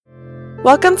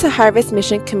Welcome to Harvest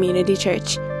Mission Community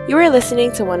Church. You are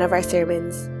listening to one of our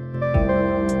sermons.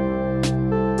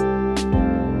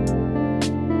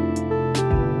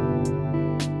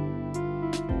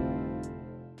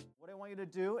 What I want you to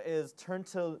do is turn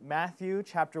to Matthew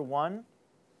chapter 1,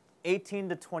 18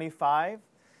 to 25.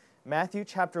 Matthew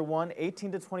chapter 1,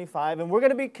 18 to 25. And we're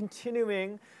going to be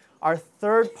continuing our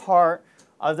third part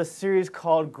of the series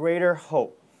called Greater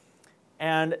Hope.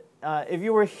 And if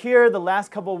you were here the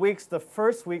last couple of weeks, the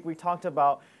first week we talked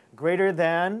about greater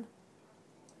than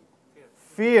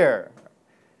fear.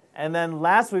 And then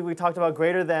last week we talked about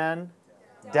greater than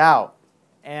doubt.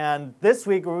 And this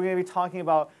week we're going to be talking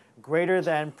about greater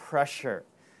than pressure.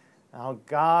 Now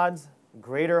God's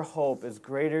greater hope is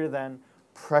greater than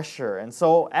pressure. And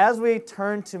so as we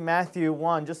turn to Matthew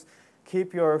 1, just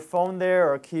keep your phone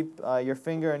there or keep your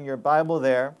finger in your Bible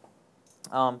there.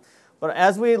 But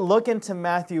as we look into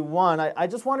Matthew 1, I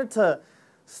just wanted to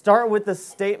start with the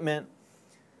statement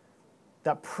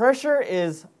that pressure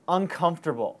is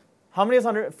uncomfortable. How many of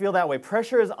us feel that way?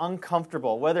 Pressure is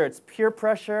uncomfortable, whether it's peer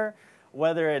pressure,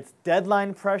 whether it's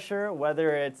deadline pressure,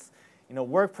 whether it's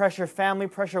work pressure, family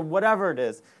pressure, whatever it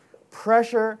is.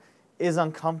 Pressure is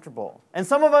uncomfortable. And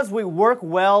some of us, we work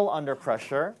well under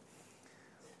pressure.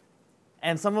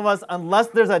 And some of us, unless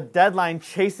there's a deadline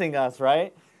chasing us,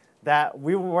 right? That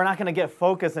we're not going to get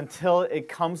focused until it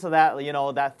comes to that,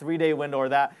 that 3-day window or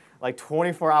that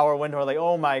 24-hour window, or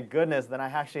oh my goodness, then I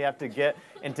actually have to get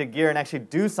into gear and actually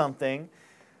do something.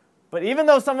 But even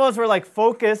though some of us were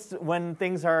focused when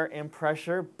things are in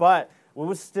pressure, but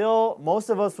most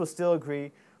of us would still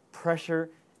agree, pressure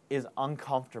is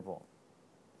uncomfortable.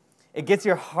 It gets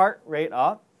your heart rate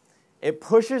up. It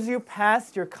pushes you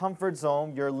past your comfort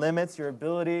zone, your limits, your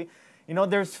ability.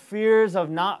 There's fears of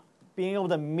not being able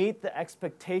to meet the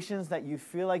expectations that you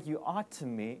feel like you ought to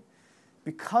meet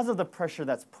because of the pressure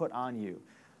that's put on you,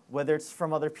 whether it's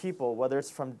from other people, whether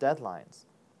it's from deadlines.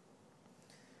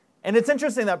 And it's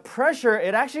interesting that pressure,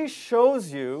 it actually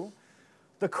shows you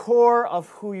the core of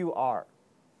who you are.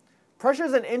 Pressure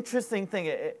is an interesting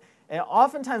thing. And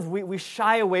oftentimes we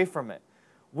shy away from it.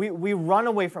 We run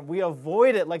away from it. We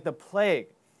avoid it like the plague.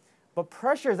 But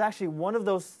pressure is actually one of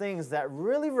those things that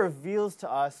really reveals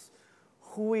to us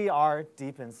who we are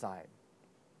deep inside.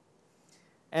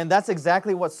 And that's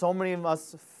exactly what so many of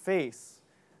us face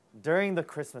during the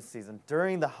Christmas season,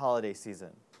 during the holiday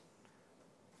season.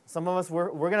 Some of us, we're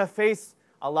going to face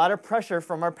a lot of pressure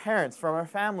from our parents, from our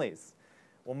families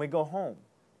when we go home.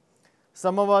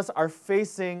 Some of us are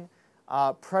facing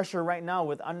pressure right now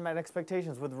with unmet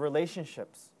expectations, with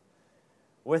relationships,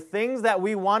 with things that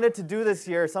we wanted to do this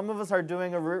year. Some of us are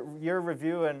doing a year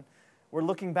review and we're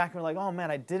looking back and we're like, oh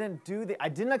man, I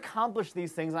didn't accomplish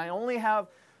these things. And I only have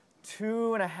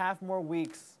 2.5 more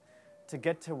weeks to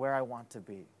get to where I want to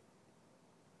be.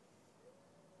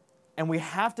 And we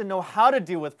have to know how to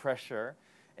deal with pressure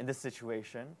in this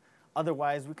situation.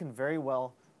 Otherwise, we can very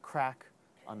well crack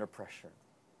under pressure.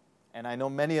 And I know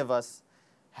many of us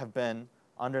have been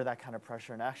under that kind of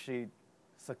pressure and actually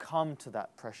succumbed to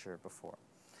that pressure before.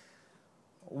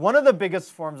 One of the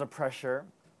biggest forms of pressure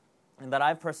and that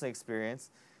I've personally experienced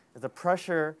is the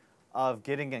pressure of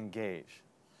getting engaged.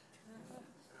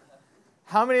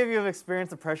 How many of you have experienced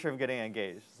the pressure of getting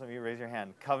engaged? Some of you raise your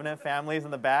hand. Covenant families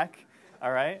in the back,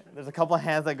 all right? There's a couple of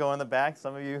hands that go in the back.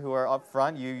 Some of you who are up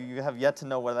front, you have yet to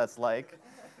know what that's like.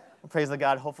 Praise the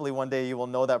God, hopefully one day you will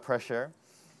know that pressure.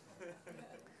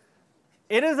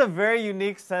 It is a very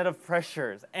unique set of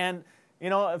pressures. And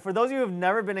for those of you who have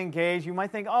never been engaged, you might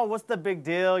think, oh, what's the big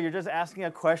deal? You're just asking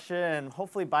a question, and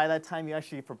hopefully by that time you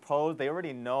actually propose. They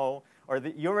already know, or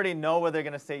you already know whether they're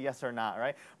going to say yes or not,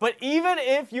 right? But even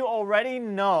if you already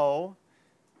know,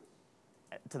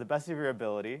 to the best of your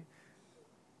ability,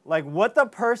 what the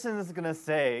person is going to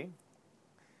say,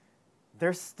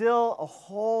 there's still a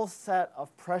whole set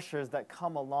of pressures that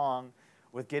come along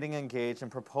with getting engaged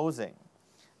and proposing.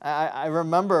 I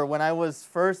remember when I was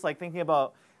first thinking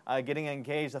about getting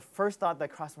engaged, the first thought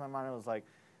that crossed my mind was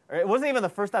or it wasn't even the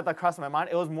first thought that crossed my mind,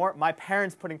 it was more my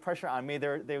parents putting pressure on me.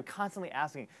 They were constantly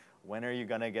asking, when are you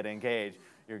going to get engaged?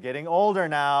 You're getting older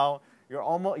now. You're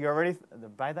already,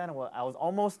 by then I was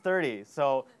almost 30.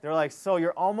 So they're like, so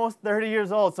you're almost 30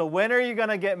 years old. So when are you going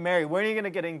to get married? When are you going to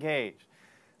get engaged?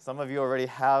 Some of you already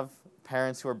have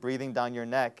parents who are breathing down your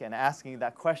neck and asking you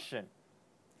that question.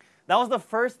 That was the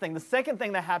first thing. The second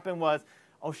thing that happened was,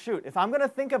 oh shoot, if I'm going to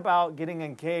think about getting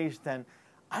engaged, then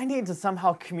I need to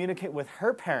somehow communicate with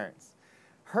her parents,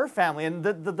 her family. And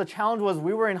the challenge was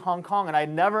we were in Hong Kong, and I'd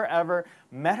never, ever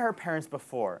met her parents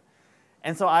before.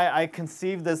 And so I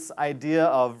conceived this idea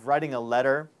of writing a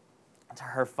letter to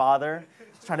her father.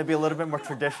 She's trying to be a little bit more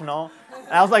traditional.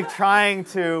 And I was like trying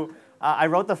to, I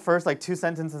wrote the first like 2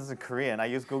 sentences in Korean. I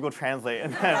used Google Translate.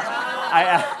 And then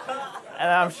and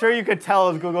I'm sure you could tell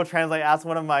it was Google Translate. I asked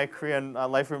one of my Korean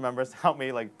life group members to help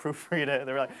me like proofread it.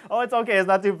 They were like, oh, it's okay, it's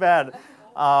not too bad.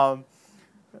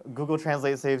 Google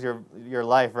Translate saves your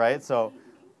life, right? So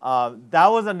that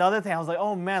was another thing. I was like,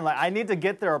 oh man, like I need to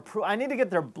get their I need to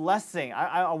get their blessing.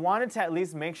 I wanted to at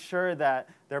least make sure that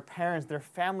their parents, their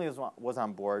family was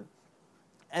on board.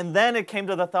 And then it came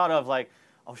to the thought of like,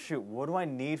 oh shoot, what do I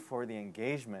need for the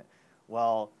engagement?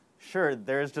 Well, sure,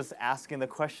 there's just asking the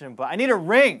question, but I need a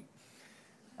ring.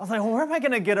 I was like, well, where am I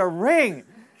going to get a ring?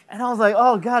 And I was like,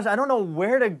 oh gosh, I don't know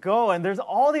where to go. And there's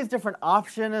all these different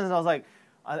options. And I was like,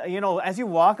 as you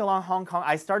walk along Hong Kong,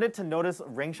 I started to notice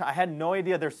ring shops. I had no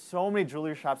idea there's so many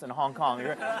jewelry shops in Hong Kong.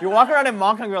 You walk around in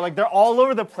Hong Kong, you're like, they're all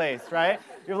over the place, right?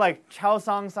 You're like Chow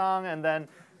Sang Sang, and then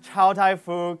Chow Tai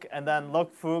Fook, and then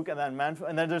Luk Fook, and then Man Fook,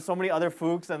 and then there's so many other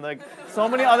Fooks, and like so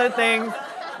many other things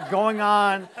going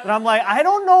on. And I'm like, I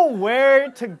don't know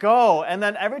where to go. And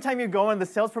then every time you go in, the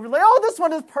salesperson is like, oh, this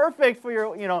one is perfect for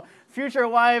your, future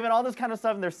wife, and all this kind of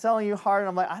stuff, and they're selling you hard. And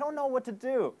I'm like, I don't know what to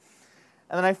do.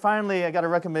 And then I got a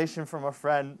recommendation from a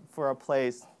friend for a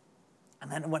place.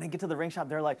 And then when I get to the ring shop,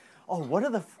 they're like, oh,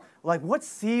 what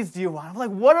C's do you want? I'm like,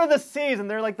 what are the C's? And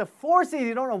they're like, the 4 C's.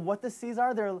 You don't know what the C's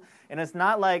are? And it's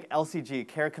not like LCG,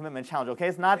 Care, Commitment, Challenge, okay?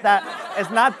 It's not that.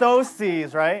 It's not those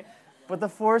C's, right? But the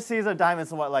 4 C's of diamonds,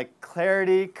 so what? Like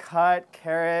clarity, cut,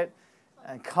 carat,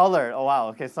 and color. Oh, wow.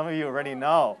 Okay, some of you already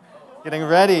know. Getting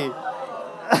ready.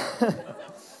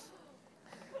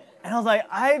 And I was like,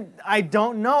 I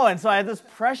don't know. And so I had this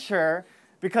pressure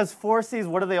because 4 C's,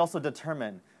 what do they also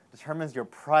determine? Determines your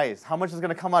price. How much is going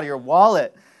to come out of your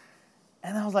wallet?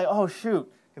 And I was like, oh,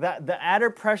 shoot. The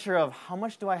added pressure of how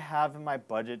much do I have in my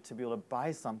budget to be able to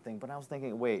buy something? But I was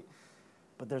thinking, wait,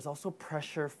 but there's also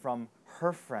pressure from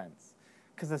her friends.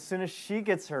 Because as soon as she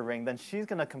gets her ring, then she's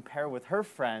going to compare with her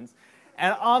friends.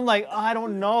 And I'm like, oh, I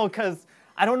don't know, because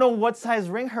I don't know what size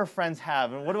ring her friends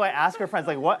have. And what do I ask her friends?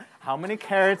 Like, how many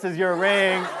carats is your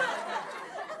ring?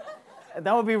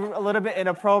 That would be a little bit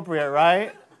inappropriate,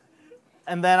 right?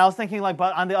 And then I was thinking, like,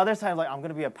 but on the other side, like, I'm going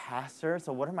to be a pastor,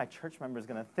 so what are my church members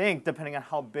going to think, depending on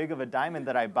how big of a diamond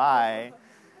that I buy?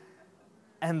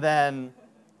 And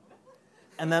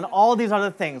then all these other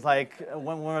things, like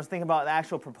when I was thinking about the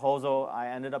actual proposal, I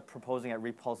ended up proposing at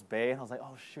Repulse Bay. And I was like,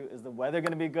 oh, shoot, is the weather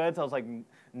going to be good? So I was like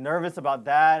nervous about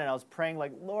that. And I was praying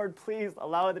like, Lord, please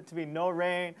allow it to be no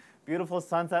rain, beautiful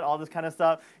sunset, all this kind of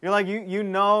stuff. You're like,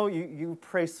 you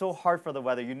pray so hard for the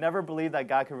weather. You never believe that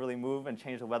God could really move and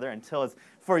change the weather until it's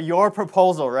for your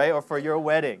proposal, right? Or for your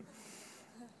wedding.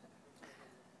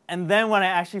 And then when I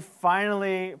actually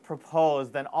finally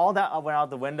proposed, then all that went out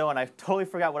the window, and I totally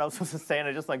forgot what I was supposed to say, and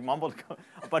I just like mumbled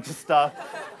a bunch of stuff.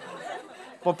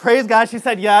 But praise God, she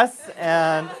said yes,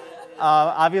 and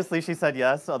obviously she said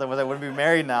yes, otherwise I wouldn't be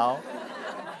married now.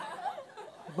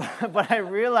 But I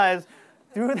realized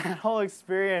through that whole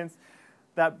experience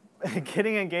that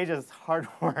getting engaged is hard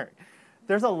work.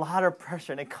 There's a lot of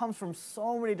pressure, and it comes from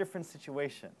so many different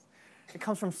situations. It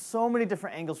comes from so many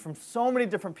different angles, from so many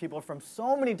different people, from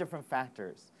so many different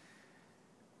factors.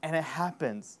 And it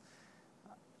happens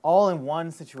all in one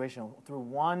situation, through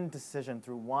one decision,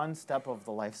 through one step of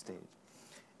the life stage.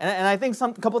 And I think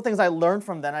a couple of things I learned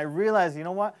from that, I realized, you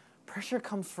know what? Pressure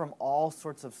comes from all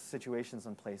sorts of situations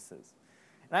and places.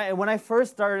 And when I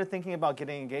first started thinking about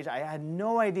getting engaged, I had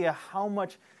no idea how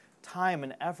much time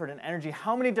and effort and energy,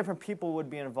 how many different people would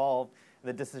be involved in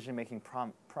the decision-making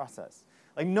process.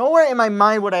 Like nowhere in my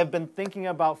mind would I have been thinking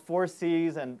about 4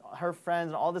 C's and her friends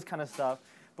and all this kind of stuff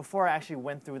before I actually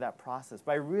went through that process.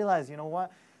 But I realized, you know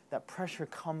what? That pressure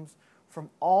comes from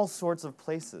all sorts of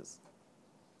places.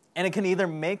 And it can either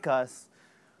make us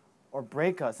or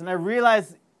break us. And I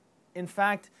realized, in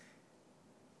fact,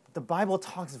 the Bible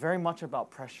talks very much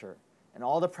about pressure and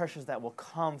all the pressures that will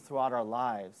come throughout our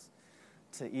lives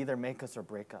to either make us or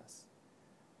break us.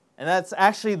 And that's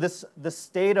actually the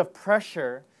state of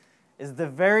pressure is the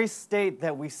very state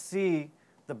that we see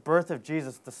the birth of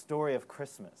Jesus, the story of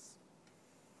Christmas.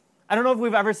 I don't know if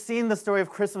we've ever seen the story of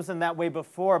Christmas in that way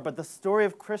before, but the story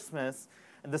of Christmas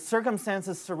and the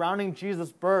circumstances surrounding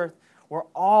Jesus' birth were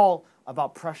all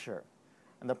about pressure.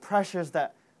 And the pressures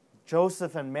that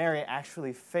Joseph and Mary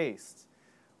actually faced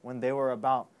when they were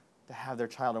about to have their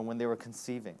child and when they were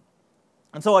conceiving.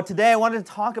 And so today I wanted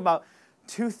to talk about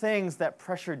 2 things that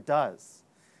pressure does.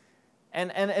 And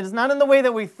it's not in the way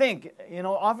that we think. You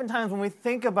know, oftentimes when we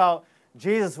think about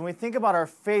Jesus, when we think about our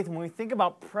faith, when we think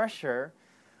about pressure,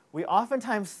 we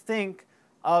oftentimes think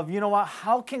of,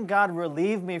 how can God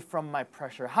relieve me from my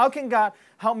pressure? How can God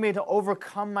help me to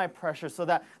overcome my pressure so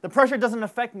that the pressure doesn't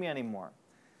affect me anymore?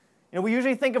 We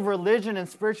usually think of religion and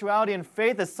spirituality and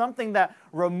faith as something that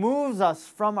removes us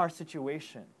from our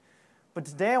situation. But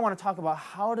today I want to talk about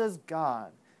how does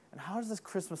God and how does this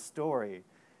Christmas story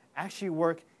actually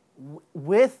work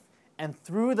with and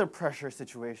through the pressure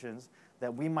situations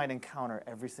that we might encounter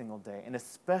every single day, and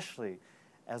especially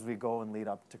as we go and lead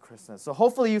up to Christmas. So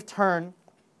hopefully you've turned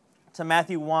to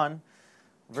Matthew 1,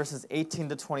 verses 18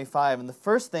 to 25. And the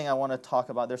first thing I want to talk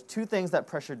about, there's two things that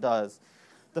pressure does.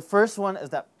 The first one is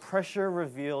that pressure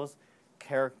reveals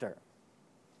character.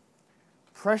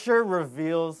 Pressure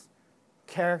reveals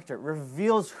character. It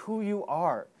reveals who you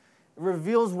are. It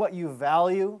reveals what you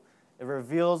value. It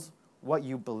reveals what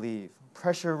you believe.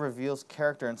 Pressure reveals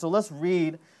character. And so let's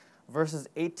read verses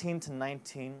 18 to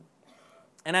 19.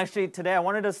 And actually today I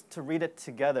wanted us to read it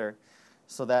together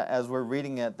so that as we're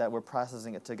reading it, that we're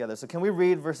processing it together. So can we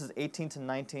read verses 18 to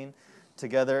 19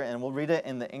 together? And we'll read it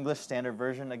in the English Standard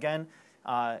Version. Again,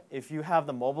 if you have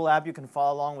the mobile app, you can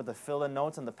follow along with the fill-in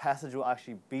notes, and the passage will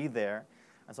actually be there.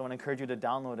 And so I want to encourage you to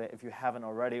download it if you haven't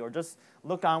already, or just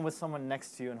look on with someone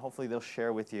next to you, and hopefully they'll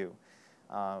share with you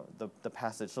the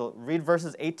passage. So read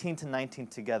verses 18 to 19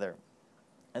 together.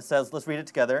 It says, let's read it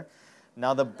together.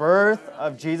 Now the birth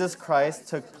of Jesus Christ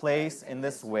took place in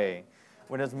this way.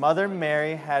 When his mother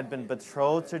Mary had been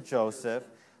betrothed to Joseph,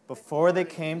 before they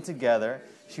came together,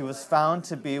 she was found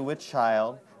to be with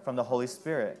child from the Holy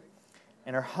Spirit.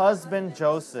 And her husband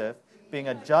Joseph, being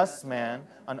a just man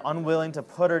and unwilling to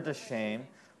put her to shame,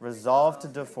 resolved to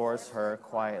divorce her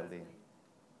quietly.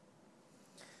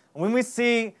 When we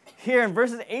see here in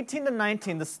verses 18 to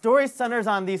 19, the story centers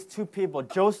on these two people,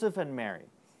 Joseph and Mary.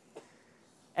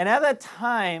 And at that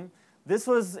time, this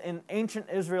was in ancient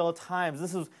Israel times.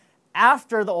 This was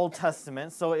after the Old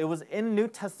Testament, so it was in New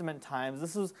Testament times.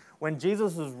 This was when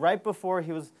Jesus was right before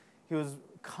he was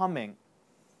coming.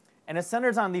 And it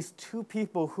centers on these two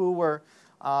people who were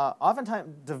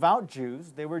oftentimes devout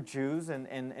Jews. They were Jews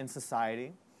in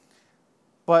society.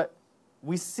 But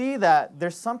we see that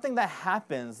there's something that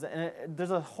happens, and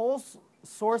there's a whole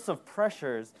source of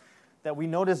pressures that we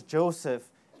notice Joseph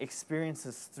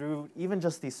experiences through even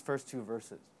just these first two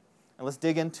verses. And let's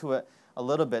dig into it a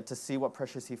little bit to see what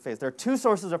pressures he faced. There are two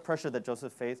sources of pressure that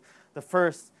Joseph faced. The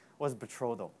first was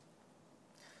betrothal.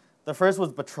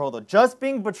 Just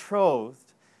being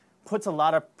betrothed puts a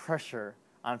lot of pressure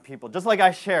on people, just like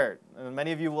I shared. And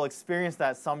many of you will experience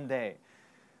that someday.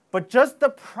 But just the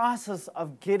process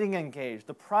of getting engaged,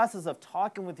 the process of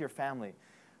talking with your family,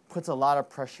 puts a lot of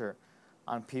pressure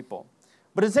on people.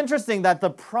 But it's interesting that the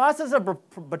process of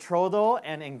betrothal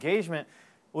and engagement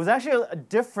was actually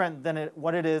different than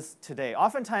what it is today.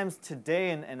 Oftentimes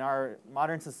today in our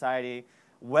modern society,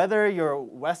 whether you're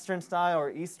Western style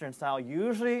or Eastern style,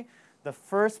 usually the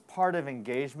first part of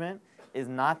engagement is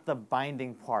not the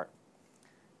binding part.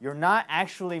 You're not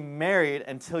actually married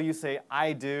until you say,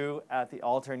 I do, at the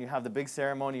altar, and you have the big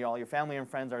ceremony, all your family and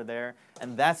friends are there,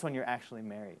 and that's when you're actually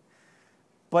married.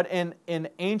 But in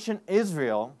ancient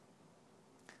Israel,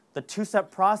 the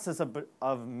two-step process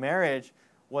of marriage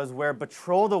was where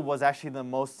betrothal was actually the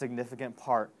most significant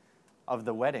part of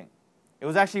the wedding. It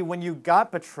was actually when you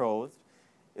got betrothed,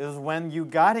 it was when you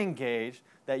got engaged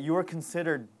that you were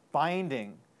considered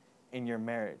binding in your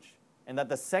marriage. And that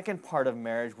the second part of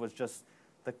marriage was just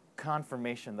the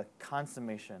confirmation, the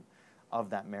consummation of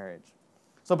that marriage.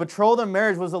 So betrothal and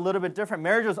marriage was a little bit different.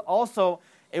 Marriage was also,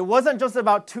 it wasn't just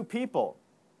about two people.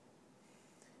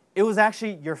 It was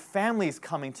actually your families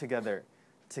coming together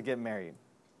to get married.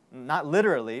 Not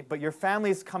literally, but your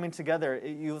families coming together.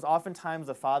 It was oftentimes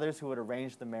the fathers who would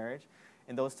arrange the marriage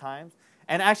in those times.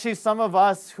 And actually, some of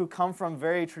us who come from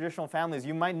very traditional families,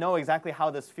 you might know exactly how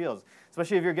this feels.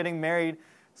 Especially if you're getting married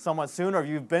somewhat soon, or if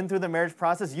you've been through the marriage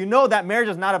process, you know that marriage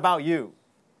is not about you.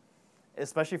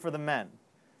 Especially for the men.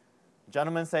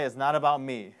 Gentlemen say, it's not about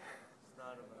me. It's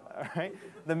not about all right?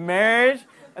 The marriage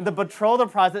and the betrothal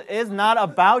process is not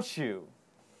about you.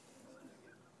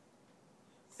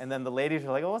 And then the ladies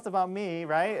are like, oh, it's about me,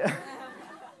 right?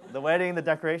 The wedding, the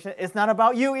decoration, it's not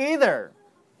about you either.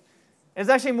 It's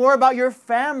actually more about your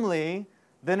family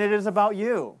than it is about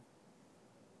you.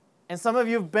 And some of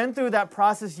you have been through that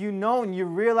process, you know, and you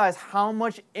realize how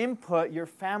much input your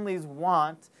families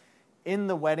want in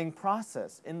the wedding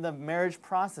process, in the marriage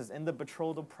process, in the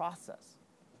betrothal process.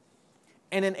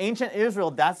 And in ancient Israel,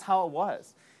 that's how it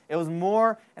was. It was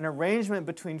more an arrangement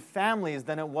between families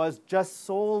than it was just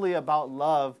solely about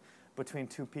love between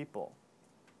two people.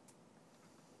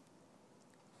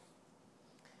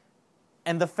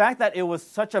 And the fact that it was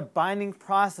such a binding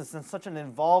process and such an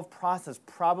involved process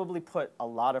probably put a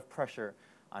lot of pressure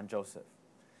on Joseph.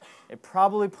 It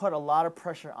probably put a lot of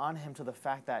pressure on him to the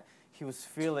fact that he was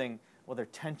feeling whether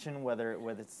tension, whether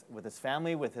it's with his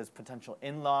family, with his potential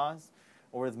in-laws,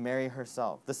 or with Mary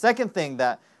herself. The second thing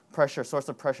source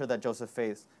of pressure that Joseph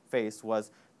faced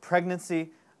was pregnancy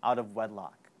out of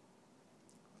wedlock.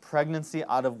 Pregnancy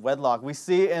out of wedlock. We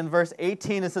see in verse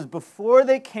 18, it says, before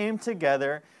they came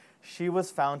together, she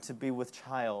was found to be with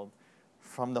child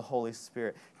from the Holy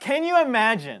Spirit. Can you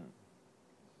imagine?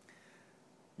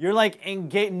 You're like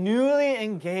newly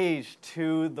engaged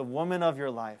to the woman of your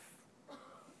life.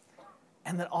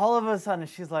 And then all of a sudden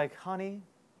she's like, honey,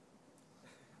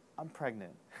 I'm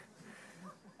pregnant.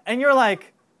 And you're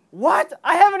like, what?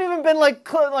 I haven't even been like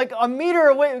a meter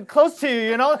away, close to you,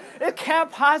 you know? It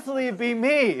can't possibly be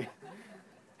me. And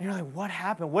you're like, what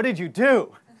happened? What did you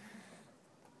do?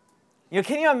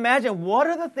 Can you imagine what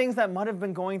are the things that might have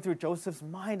been going through Joseph's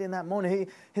mind in that moment?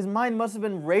 His mind must have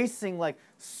been racing like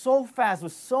so fast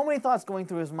with so many thoughts going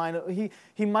through his mind.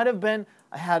 He might have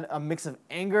had a mix of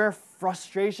anger,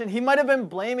 frustration. He might have been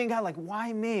blaming God, like,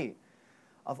 why me?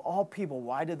 Of all people,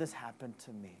 why did this happen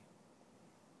to me?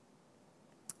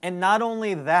 And not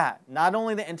only that, not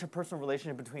only the interpersonal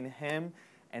relationship between him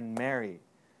and Mary,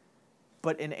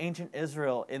 but in ancient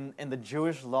Israel, in the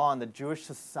Jewish law, in the Jewish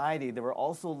society, there were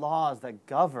also laws that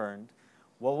governed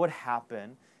what would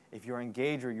happen if you're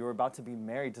engaged or you were about to be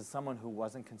married to someone who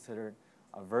wasn't considered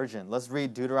a virgin. Let's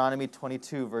read Deuteronomy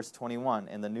 22, verse 21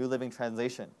 in the New Living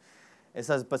Translation. It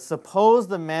says, but suppose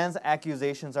the man's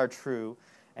accusations are true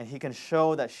and he can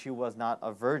show that she was not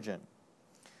a virgin.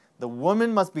 The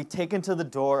woman must be taken to the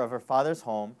door of her father's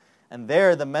home, and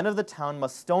there the men of the town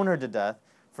must stone her to death,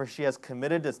 for she has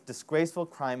committed this disgraceful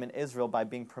crime in Israel by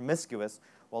being promiscuous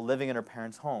while living in her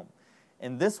parents' home.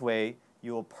 In this way,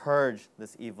 you will purge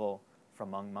this evil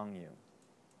from among you.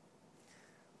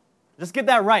 Just get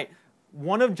that right.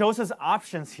 One of Joseph's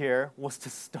options here was to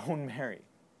stone Mary.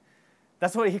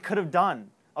 That's what he could have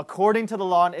done, according to the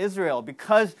law in Israel,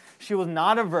 because she was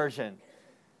not a virgin.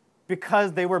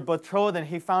 Because they were betrothed and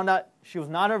he found out she was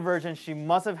not a virgin, she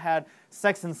must have had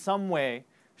sex in some way,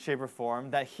 shape, or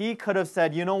form, that he could have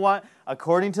said, you know what,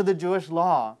 according to the Jewish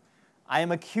law, I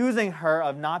am accusing her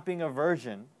of not being a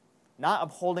virgin, not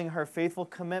upholding her faithful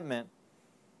commitment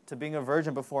to being a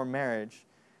virgin before marriage.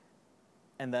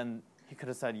 And then he could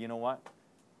have said, you know what,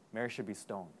 Mary should be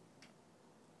stoned.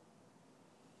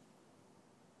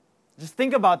 Just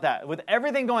think about that. With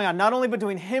everything going on, not only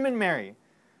between him and Mary,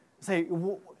 say,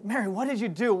 Mary, what did you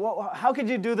do? How could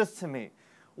you do this to me?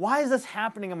 Why is this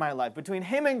happening in my life? Between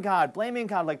him and God, blaming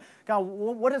God, like, God,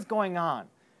 what is going on?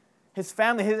 His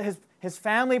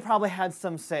family probably had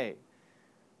some say.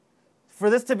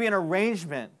 For this to be an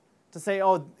arrangement, to say,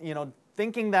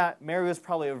 thinking that Mary was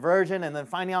probably a virgin and then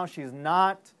finding out she's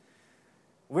not.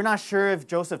 We're not sure if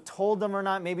Joseph told them or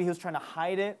not. Maybe he was trying to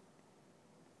hide it.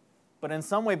 But in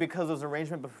some way, because it was an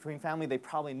arrangement between family, they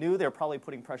probably knew. They were probably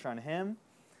putting pressure on him.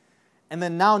 And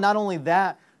then now, not only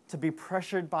that, to be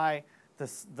pressured by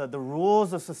the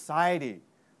rules of society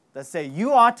that say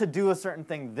you ought to do a certain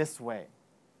thing this way.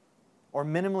 Or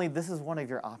minimally, this is one of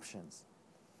your options.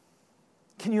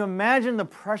 Can you imagine the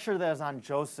pressure that is on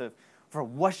Joseph for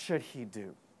what should he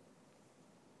do?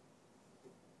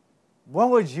 What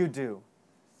would you do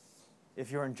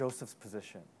if you're in Joseph's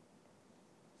position?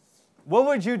 What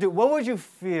would you do? What would you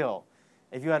feel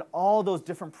if you had all those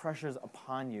different pressures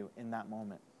upon you in that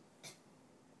moment?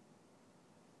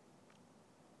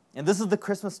 And this is the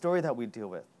Christmas story that we deal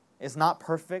with. It's not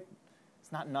perfect.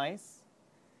 It's not nice.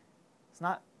 It's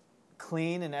not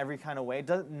clean in every kind of way.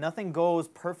 Nothing goes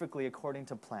perfectly according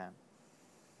to plan.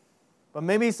 But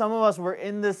maybe some of us were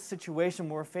in this situation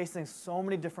where we're facing so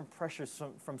many different pressures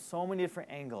from so many different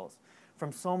angles,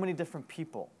 from so many different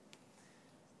people.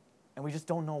 And we just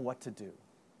don't know what to do.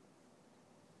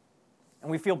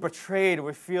 And we feel betrayed, or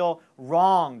we feel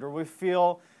wronged, or we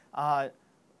feel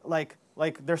like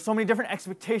there's so many different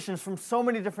expectations from so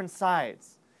many different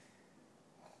sides.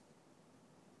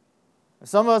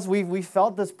 Some of us, we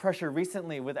felt this pressure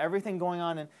recently with everything going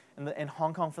on in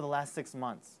Hong Kong for the last 6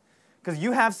 months. Because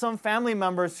you have some family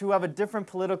members who have a different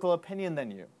political opinion than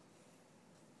you.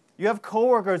 You have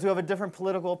coworkers who have a different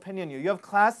political opinion than you. You have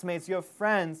classmates, you have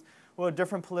friends who have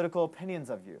different political opinions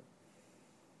of you.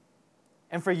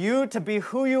 And for you to be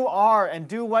who you are and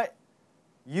do what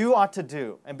you ought to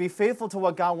do and be faithful to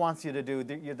what God wants you to do,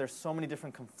 there's so many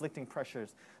different conflicting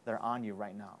pressures that are on you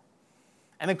right now.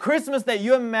 And the Christmas that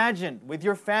you imagined with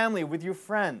your family, with your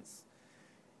friends,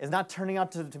 is not turning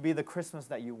out to be the Christmas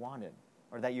that you wanted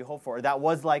or that you hoped for or that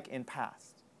was like in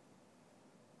past.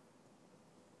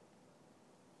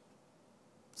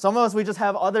 Some of us, we just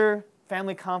have other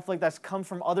family conflict that comes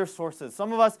from other sources.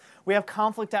 Some of us, we have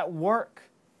conflict at work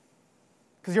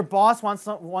because your boss wants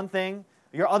one thing,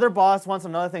 your other boss wants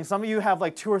another thing. Some of you have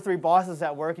like 2 or 3 bosses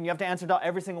at work and you have to answer to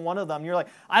every single one of them. You're like,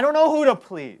 I don't know who to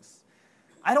please.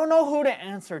 I don't know who to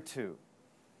answer to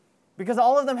because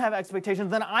all of them have expectations.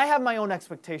 Then I have my own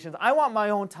expectations. I want my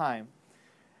own time.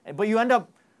 But you end up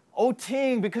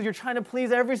OTing because you're trying to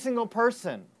please every single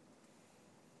person.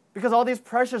 Because all these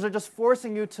pressures are just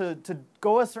forcing you to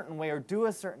go a certain way or do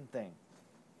a certain thing.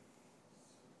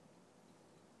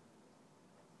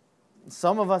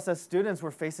 Some of us as students,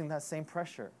 we're facing that same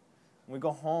pressure. When we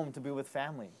go home to be with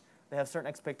family, they have certain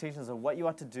expectations of what you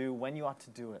ought to do, when you ought to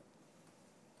do it.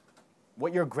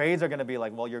 What your grades are going to be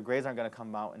like. Well, your grades aren't going to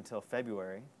come out until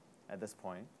February at this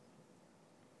point.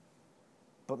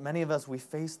 But many of us, we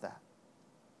face that.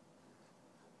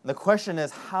 The question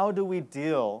is, how do we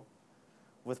deal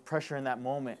with pressure in that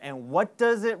moment? And what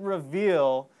does it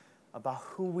reveal about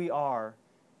who we are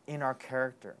in our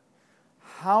character?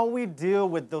 How we deal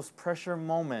with those pressure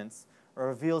moments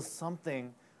reveals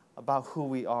something about who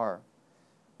we are.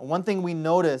 And one thing we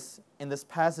notice in this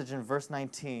passage in verse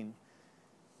 19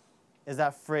 is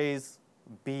that phrase,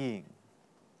 being.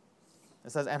 It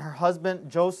says, and her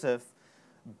husband Joseph,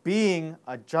 being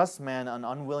a just man and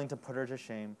unwilling to put her to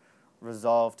shame,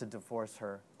 resolved to divorce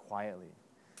her quietly.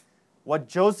 What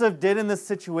Joseph did in this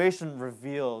situation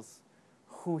reveals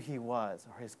who he was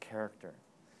or his character.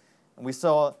 And we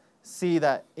see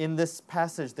that in this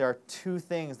passage there are 2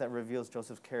 things that reveals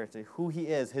Joseph's character, who he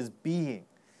is, his being.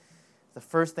 The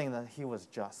first thing, that he was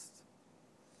just.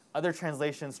 Other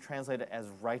translations translate it as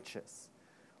righteous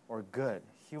or good.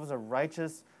 He was a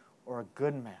righteous or a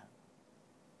good man.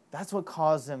 That's what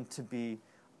caused him to be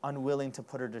unwilling to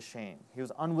put her to shame. He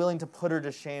was unwilling to put her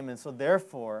to shame, and so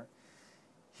therefore,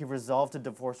 he resolved to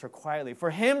divorce her quietly. For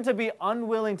him to be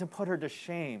unwilling to put her to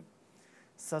shame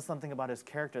says something about his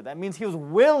character. That means he was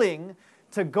willing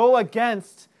to go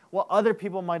against what other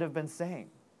people might have been saying.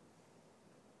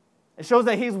 It shows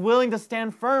that he's willing to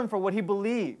stand firm for what he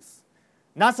believes.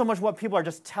 Not so much what people are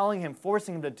just telling him,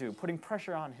 forcing him to do, putting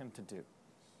pressure on him to do.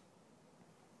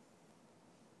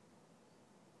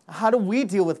 How do we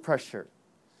deal with pressure?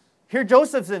 Here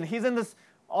Joseph's he's in this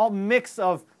all mix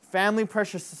of family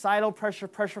pressure, societal pressure,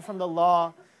 pressure from the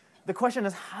law. The question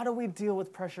is, how do we deal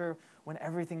with pressure when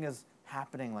everything is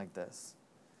happening like this?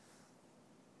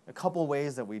 A couple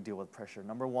ways that we deal with pressure.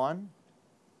 Number one,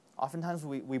 oftentimes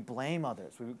we blame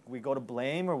others. We go to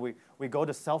blame or we go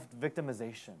to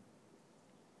self-victimization.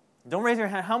 Don't raise your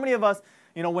hand. How many of us,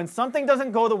 when something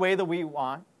doesn't go the way that we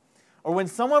want, or when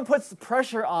someone puts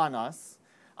pressure on us,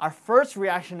 our first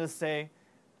reaction is say,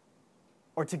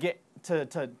 or to get to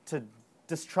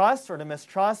distrust or to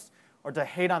mistrust or to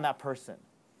hate on that person.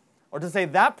 Or to say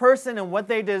that person and what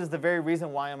they did is the very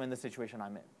reason why I'm in the situation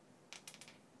I'm in.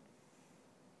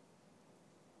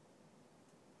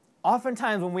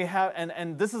 Oftentimes when we have,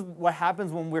 and this is what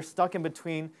happens when we're stuck in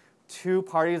between 2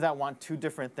 parties that want 2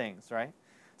 different things, right?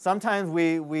 Sometimes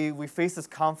we face this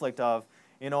conflict of,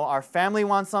 our family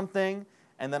wants something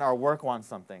and then our work wants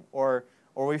something. Or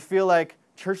we feel like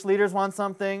church leaders want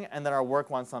something and then our work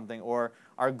wants something. Or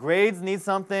our grades need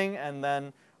something and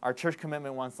then our church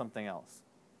commitment wants something else.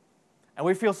 And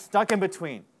we feel stuck in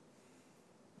between.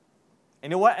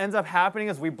 And what ends up happening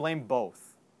is we blame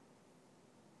both.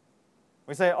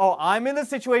 We say, I'm in the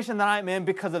situation that I'm in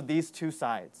because of these 2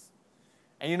 sides.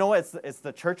 And you know what? It's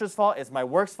the church's fault, it's my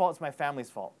work's fault, it's my family's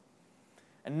fault.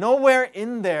 And nowhere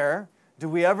in there do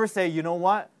we ever say, you know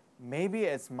what? Maybe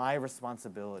it's my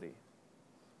responsibility.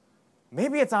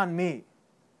 Maybe it's on me.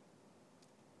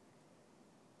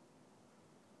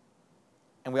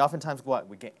 And we oftentimes what?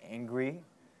 We get angry.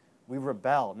 We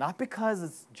rebel. Not because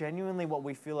it's genuinely what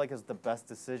we feel like is the best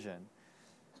decision,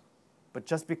 but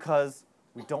just because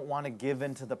we don't want to give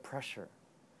in to the pressure.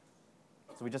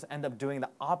 So we just end up doing the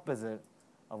opposite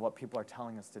of what people are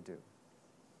telling us to do.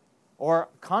 Or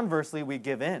conversely, we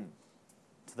give in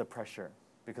to the pressure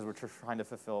because we're trying to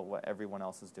fulfill what everyone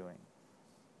else is doing.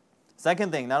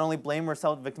 Second thing, not only blame or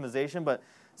self-victimization, but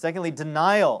secondly,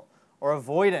 denial or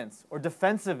avoidance or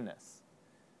defensiveness.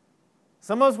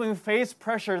 Some of us, when we face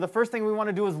pressure, the first thing we want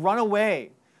to do is run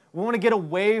away. We want to get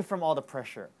away from all the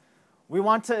pressure. We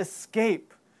want to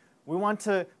escape. We want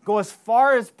to go as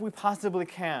far as we possibly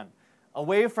can,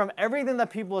 away from everything that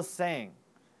people are saying.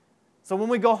 So when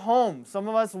we go home, some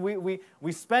of us,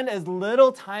 we spend as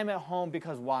little time at home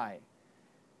because why?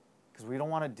 Because we don't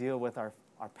want to deal with our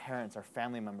parents, our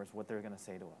family members, what they're going to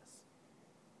say to us.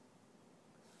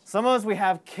 Some of us, we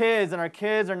have kids, and our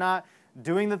kids are not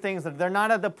doing the things, that they're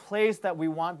not at the place that we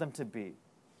want them to be.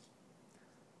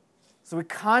 So we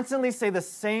constantly say the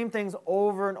same things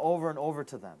over and over and over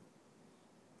to them,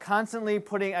 constantly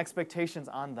putting expectations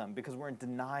on them because we're in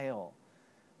denial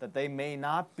that they may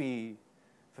not be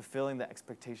fulfilling the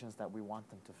expectations that we want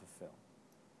them to fulfill.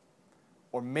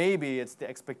 Or maybe it's the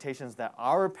expectations that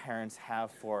our parents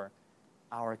have for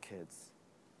our kids,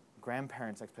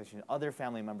 grandparents' expectations, other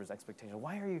family members' expectations.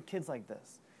 Why are your kids like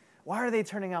this? Why are they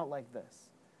turning out like this?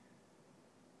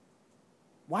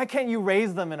 Why can't you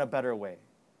raise them in a better way?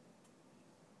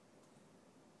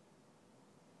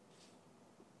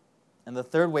 And the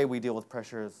third way we deal with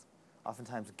pressure is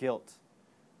oftentimes guilt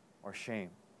or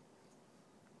shame.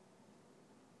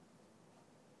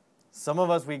 Some of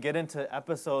us, we get into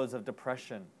episodes of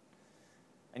depression.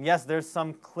 And yes, there's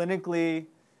some clinically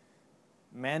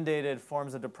mandated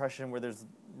forms of depression where there's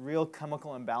real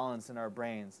chemical imbalance in our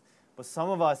brains. But some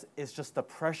of us, it's just the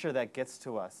pressure that gets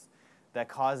to us that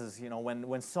causes,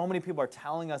 when so many people are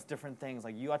telling us different things,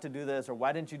 like you ought to do this or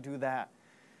why didn't you do that,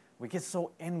 we get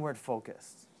so inward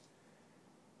focused.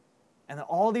 And then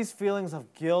all these feelings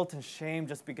of guilt and shame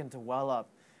just begin to well up.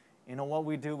 You know what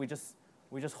we do? We just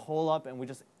hole up and we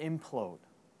just implode.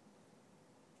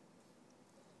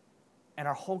 And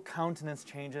our whole countenance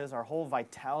changes, our whole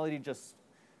vitality just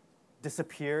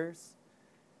disappears.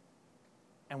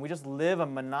 And we just live a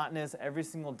monotonous, every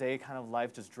single day kind of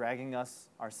life, just dragging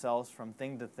ourselves from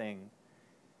thing to thing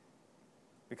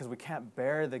because we can't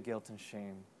bear the guilt and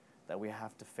shame that we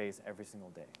have to face every single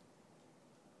day.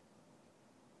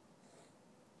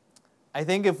 I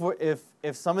think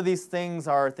if some of these things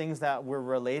are things that we're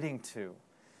relating to,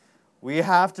 we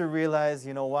have to realize,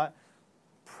 you know what?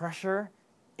 Pressure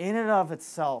in and of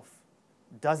itself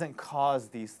doesn't cause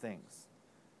these things.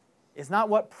 It's not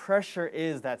what pressure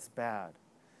is that's bad,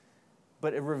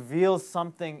 but it reveals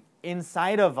something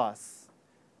inside of us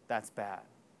that's bad.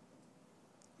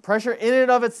 Pressure in and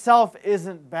of itself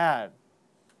isn't bad,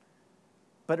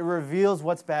 but it reveals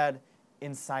what's bad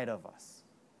inside of us.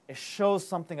 It shows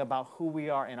something about who we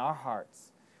are in our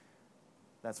hearts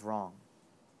that's wrong.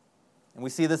 And we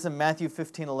see this in Matthew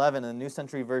 15:11 in the New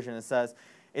Century Version. It says,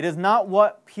 "It is not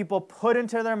what people put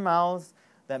into their mouths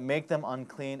that make them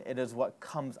unclean. It is what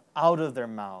comes out of their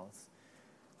mouths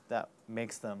that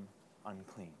makes them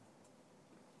unclean."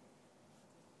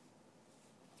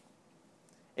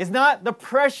 It's not the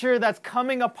pressure that's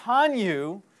coming upon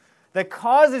you that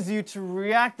causes you to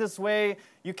react this way.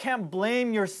 You can't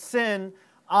blame your sin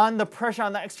on the pressure,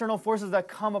 on the external forces that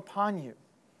come upon you.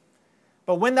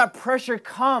 But when that pressure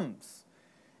comes,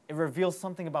 it reveals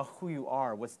something about who you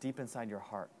are, what's deep inside your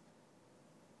heart.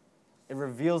 It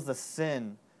reveals the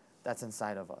sin that's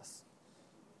inside of us.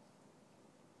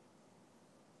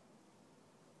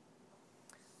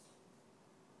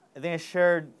 I think I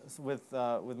shared with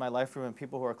my life group and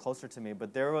people who are closer to me,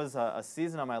 but there was a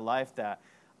season of my life that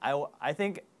I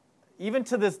think, even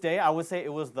to this day, I would say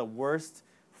it was the worst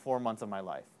 4 months of my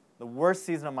life, the worst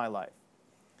season of my life.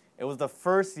 It was the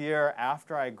first year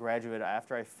after I graduated,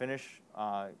 after I finished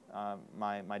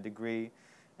my degree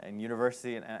in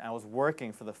university, and I was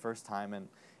working for the first time. And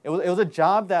it was a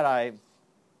job that I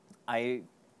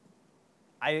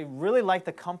really liked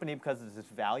the company because of its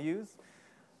values,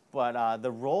 but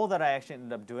the role that I actually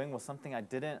ended up doing was something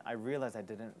I realized I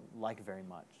didn't like very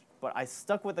much. But I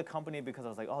stuck with the company because I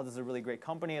was like, oh, this is a really great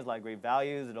company. It's a lot of great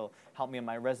values. It'll help me in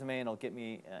my resume, and it'll get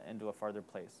me into a farther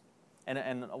place.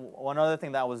 And one other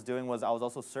thing that I was doing was I was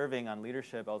also serving on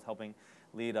leadership. I was helping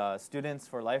lead students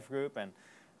for Life Group, and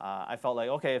I felt like,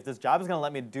 okay, if this job is going to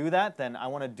let me do that, then I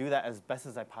want to do that as best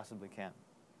as I possibly can.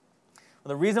 Well,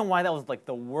 the reason why that was like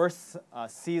the worst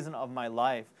season of my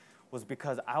life was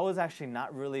because I was actually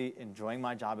not really enjoying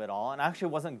my job at all, and I actually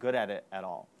wasn't good at it at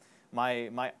all.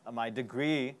 My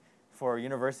degree for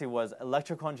university was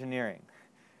electrical engineering,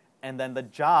 and then the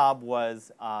job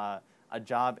was a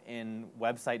job in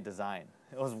website design.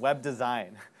 It was web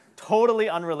design, totally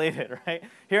unrelated, right?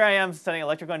 Here I am studying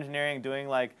electrical engineering, doing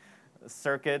like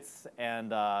circuits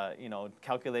and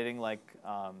calculating like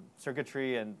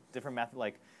circuitry and different math,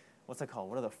 like what's it called?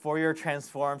 What are the Fourier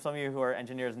transform? Some of you who are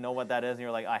engineers know what that is, and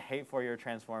you're like, I hate Fourier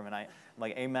transform, and I'm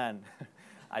like, amen.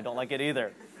 I don't like it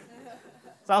either.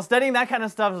 So I was studying that kind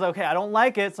of stuff. I was like, okay, I don't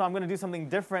like it, so I'm going to do something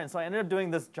different. So I ended up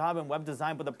doing this job in web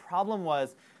design, but the problem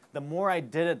was, the more I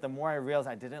did it, the more I realized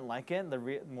I didn't like it,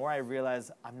 the more I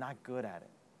realized I'm not good at it.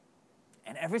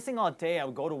 And every single day I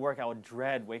would go to work, I would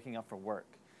dread waking up for work.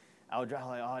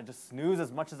 I just snooze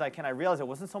as much as I can. I realized it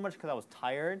wasn't so much because I was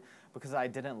tired, because I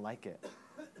didn't like it.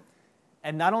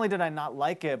 And not only did I not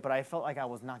like it, but I felt like I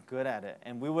was not good at it.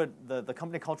 And the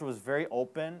company culture was very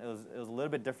open. It was a little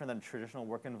bit different than a traditional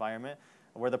work environment,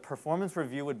 where the performance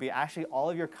review would be actually all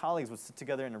of your colleagues would sit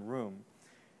together in a room,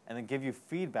 and then give you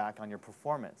feedback on your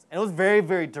performance. And it was very,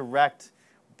 very direct,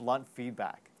 blunt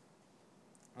feedback.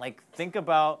 Like, think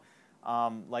about, I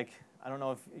don't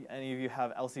know if any of you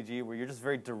have LCG where you're just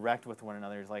very direct with one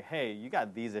another. It's like, hey, you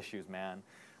got these issues, man.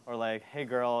 Or like, hey,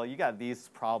 girl, you got these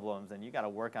problems, and you got to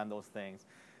work on those things.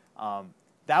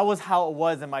 That was how it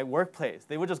was in my workplace.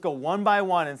 They would just go one by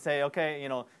one and say, okay,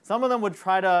 some of them would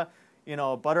try to,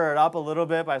 butter it up a little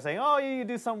bit by saying, oh, you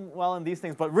do some well in these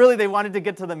things. But really, they wanted to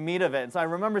get to the meat of it. And so I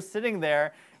remember sitting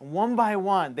there, and one by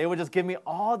one, they would just give me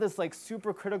all this like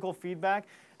super critical feedback.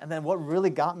 And then what really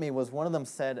got me was one of them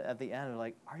said at the end,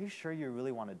 like, are you sure you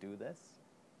really want to do this?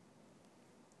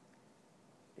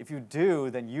 If you do,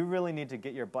 then you really need to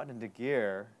get your butt into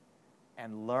gear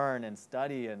and learn and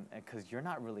study, and because you're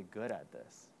not really good at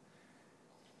this.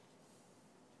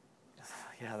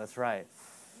 Yeah, that's right.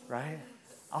 Right?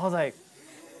 I was like,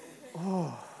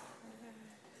 oh.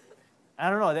 I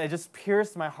don't know. It just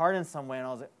pierced my heart in some way, and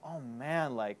I was like, oh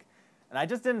man, and I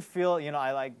just didn't feel,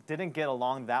 I didn't get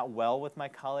along that well with my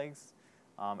colleagues.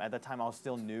 At that time, I was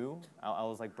still new. I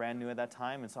was brand new at that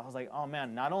time, and so I was like, oh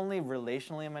man, not only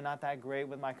relationally am I not that great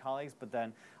with my colleagues, but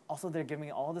then also they're giving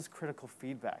me all this critical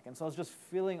feedback. And so I was just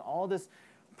feeling all this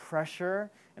pressure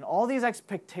and all these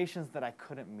expectations that I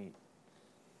couldn't meet.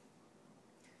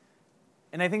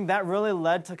 And I think that really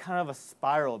led to kind of a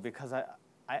spiral, because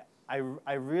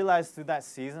I realized through that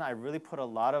season, I really put a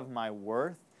lot of my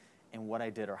worth in what I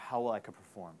did or how well I could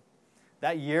perform.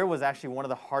 That year was actually one of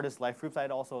the hardest life groups I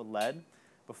had also led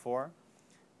before.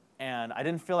 And I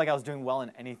didn't feel like I was doing well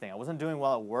in anything. I wasn't doing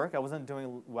well at work. I wasn't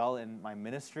doing well in my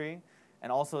ministry.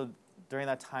 And also during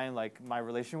that time, my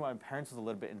relationship with my parents was a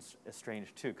little bit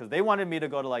estranged too, because they wanted me to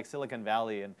go to Silicon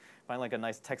Valley and find a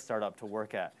nice tech startup to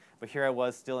work at. But here I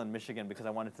was still in Michigan because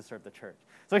I wanted to serve the church.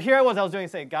 So here I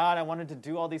was saying, God, I wanted to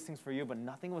do all these things for you, but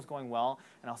nothing was going well.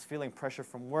 And I was feeling pressure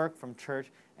from work, from church,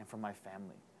 and from my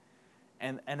family.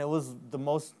 And it was the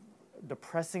most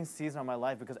depressing season of my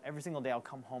life, because every single day I would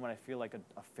come home and I feel like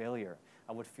a failure.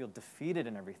 I would feel defeated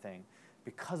in everything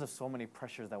because of so many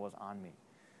pressures that was on me.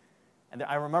 And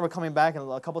I remember coming back,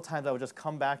 and a couple times I would just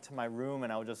come back to my room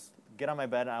and I would just get on my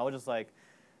bed, and I would just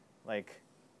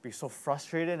be so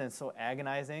frustrated and so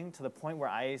agonizing, to the point where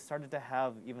I started to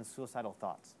have even suicidal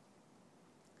thoughts.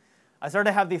 I started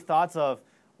to have these thoughts of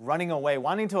running away,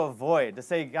 wanting to avoid, to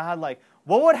say, God,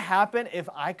 what would happen if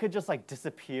I could just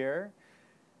disappear,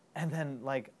 and then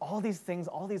all these things,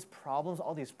 all these problems,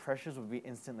 all these pressures would be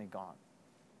instantly gone.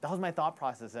 That was my thought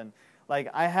process. And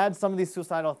I had some of these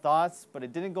suicidal thoughts, but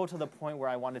it didn't go to the point where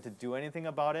I wanted to do anything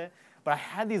about it. But I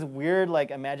had these weird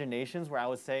imaginations where I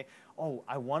would say, oh,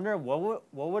 I wonder what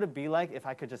would it be like if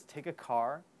I could just take a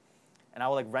car, and I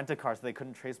would rent a car so they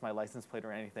couldn't trace my license plate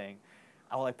or anything.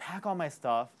 I would pack all my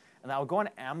stuff, and I would go on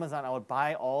Amazon. I would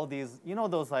buy all these,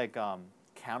 those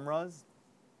cameras,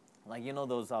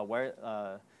 those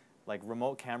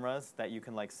remote cameras that you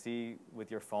can see with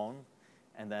your phone.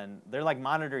 And then they're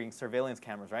monitoring surveillance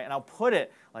cameras, right? And I'll put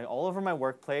it all over my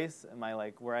workplace and my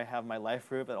where I have my life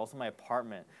group, and also my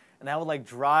apartment. And I would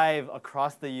drive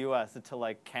across the U.S.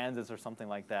 to Kansas or something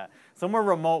like that, somewhere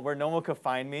remote where no one could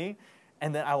find me.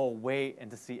 And then I will wait and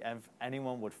to see if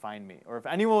anyone would find me, or if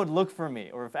anyone would look for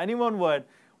me, or if anyone would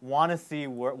want to see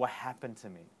what happened to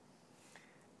me.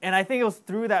 And I think it was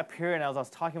through that period, as I was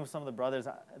talking with some of the brothers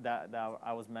that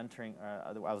I was mentoring,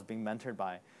 or I was being mentored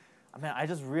by, I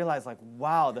just realized,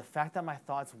 wow, the fact that my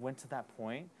thoughts went to that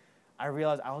point, I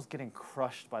realized I was getting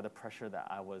crushed by the pressure that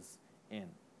I was in,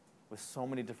 with so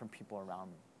many different people around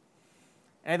me.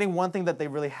 And I think one thing that they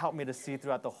really helped me to see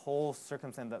throughout the whole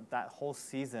circumstance, that whole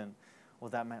season,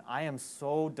 was that, man, I am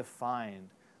so defined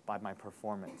by my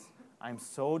performance. I'm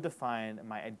so defined, and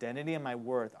my identity and my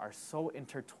worth are so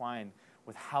intertwined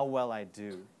with how well I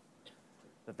do,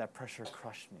 that pressure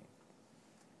crushed me.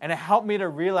 And it helped me to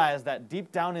realize that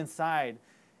deep down inside,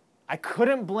 I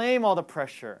couldn't blame all the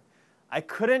pressure. I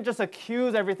couldn't just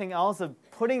accuse everything else of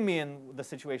putting me in the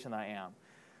situation that I am.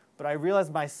 But I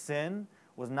realized my sin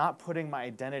was not putting my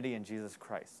identity in Jesus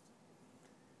Christ.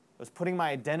 It was putting my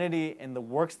identity in the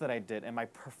works that I did, and my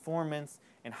performance,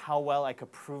 and how well I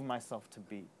could prove myself to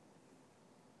be.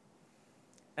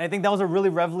 And I think that was a really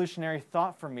revolutionary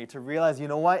thought for me, to realize, you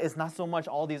know what, it's not so much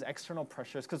all these external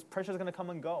pressures, because pressure is going to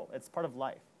come and go. It's part of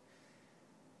life.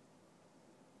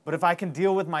 But if I can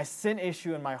deal with my sin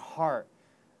issue in my heart,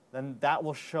 then that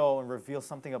will show and reveal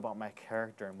something about my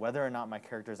character, and whether or not my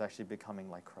character is actually becoming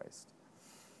like Christ.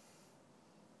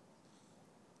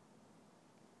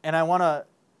 And I want to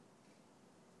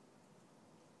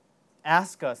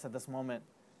ask us at this moment,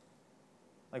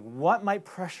 what might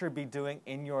pressure be doing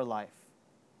in your life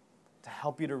to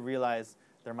help you to realize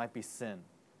there might be sin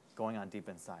going on deep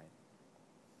inside.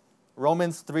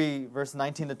 Romans 3, verse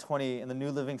 19 to 20, in the New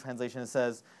Living Translation, it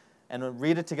says, and we'll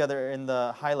read it together in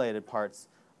the highlighted parts.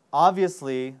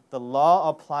 Obviously, the law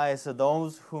applies to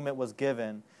those whom it was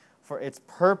given, for its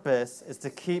purpose is to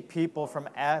keep people from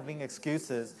having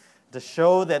excuses, to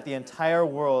show that the entire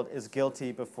world is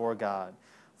guilty before God.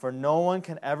 For no one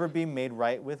can ever be made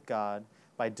right with God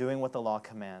by doing what the law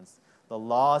commands. The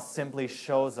law simply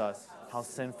shows us how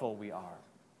sinful we are.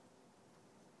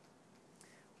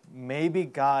 Maybe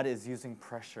God is using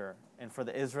pressure, and for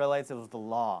the Israelites it was the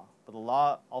law, but the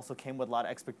law also came with a lot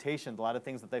of expectations, a lot of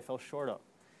things that they fell short of.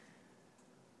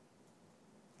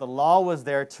 The law was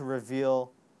there to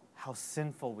reveal how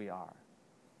sinful we are.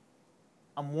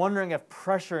 I'm wondering if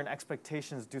pressure and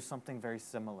expectations do something very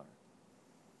similar.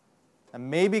 And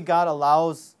maybe God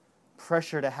allows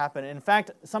pressure to happen. In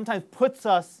fact, sometimes puts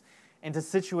us into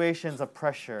situations of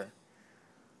pressure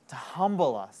to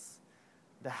humble us,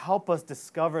 to help us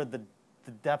discover the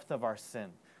depth of our sin,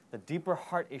 the deeper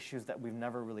heart issues that we've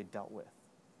never really dealt with.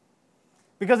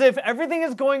 Because if everything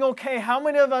is going okay, how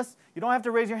many of us, you don't have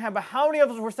to raise your hand, but how many of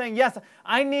us were saying, yes,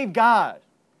 I need God?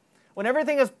 When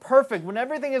everything is perfect, when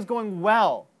everything is going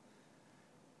well,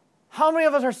 how many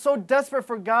of us are so desperate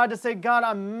for God to say, God,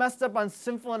 I'm messed up, I'm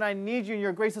sinful, and I need you, and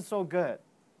your grace is so good?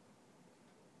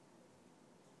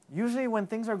 Usually when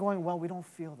things are going well, we don't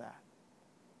feel that.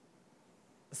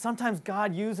 Sometimes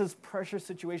God uses pressure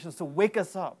situations to wake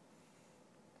us up,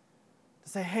 to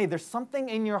say, hey, there's something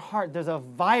in your heart, there's a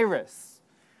virus,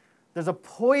 there's a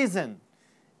poison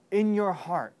in your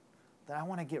heart that I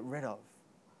want to get rid of.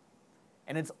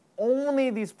 And it's only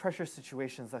these pressure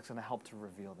situations that's going to help to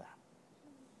reveal that.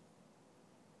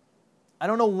 I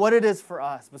don't know what it is for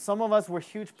us, but some of us, we're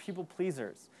huge people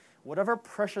pleasers. Whatever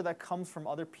pressure that comes from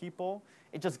other people,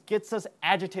 it just gets us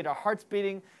agitated, our heart's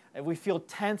beating, and we feel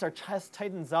tense, our chest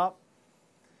tightens up.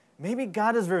 Maybe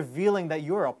God is revealing that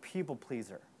you're a people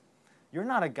pleaser. You're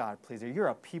not a God pleaser, you're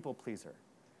a people pleaser.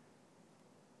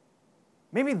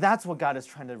 Maybe that's what God is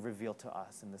trying to reveal to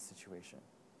us in this situation.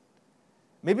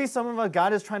 Maybe some of us,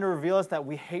 God is trying to reveal us that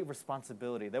we hate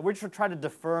responsibility, that we're trying to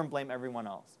defer and blame everyone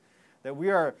else, that we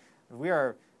are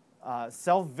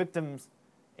self-victims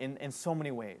in so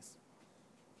many ways.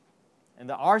 And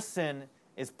that our sin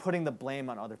is putting the blame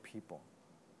on other people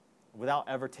without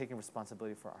ever taking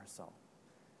responsibility for ourselves.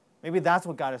 Maybe that's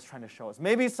what God is trying to show us.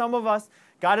 Maybe some of us,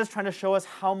 God is trying to show us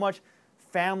how much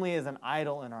family is an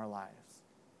idol in our lives.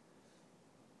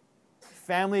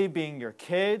 Family being your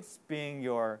kids, being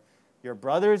your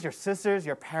brothers, your sisters,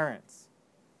 your parents.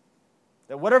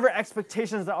 That whatever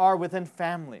expectations there are within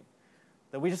family,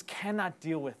 that we just cannot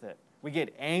deal with it. We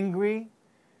get angry,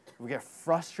 we get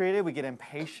frustrated, we get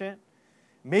impatient.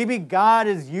 Maybe God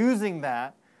is using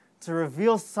that to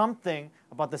reveal something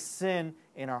about the sin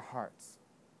in our hearts.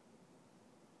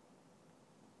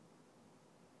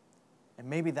 And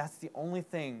maybe that's the only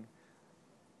thing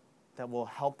that will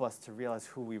help us to realize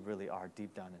who we really are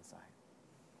deep down inside.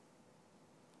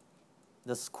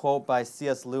 This quote by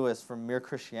C.S. Lewis from Mere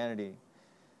Christianity,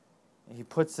 he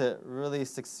puts it really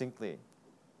succinctly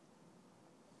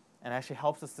and actually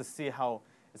helps us to see how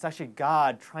it's actually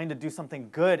God trying to do something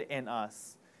good in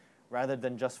us rather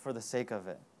than just for the sake of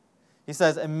it. He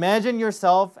says, imagine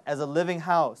yourself as a living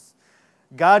house.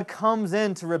 God comes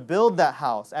in to rebuild that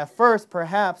house. At first,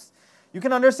 perhaps, you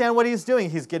can understand what he's doing.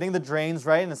 He's getting the drains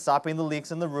right and stopping the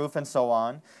leaks in the roof and so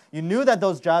on. You knew that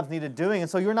those jobs needed doing, and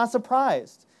so you're not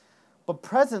surprised. But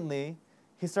presently,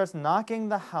 he starts knocking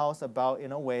the house about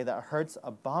in a way that hurts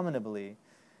abominably.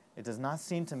 It does not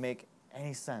seem to make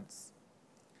any sense.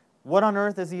 What on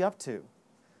earth is he up to?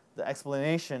 The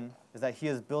explanation is that he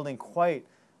is building quite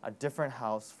a different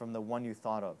house from the one you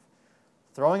thought of.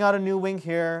 Throwing out a new wing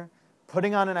here,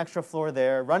 putting on an extra floor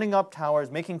there, running up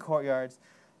towers, making courtyards.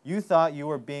 You thought you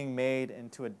were being made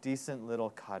into a decent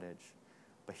little cottage,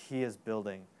 but he is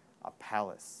building a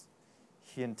palace.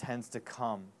 He intends to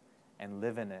come and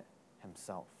live in it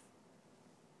himself.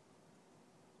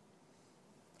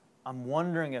 I'm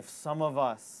wondering if some of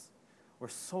us, we're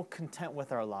so content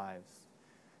with our lives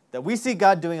that we see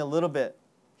God doing a little bit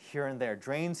here and there,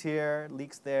 drains here,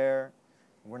 leaks there,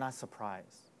 and we're not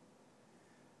surprised.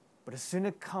 But as soon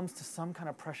as it comes to some kind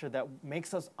of pressure that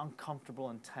makes us uncomfortable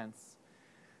and tense,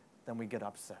 then we get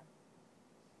upset.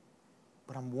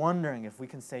 But I'm wondering if we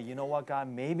can say, you know what, God,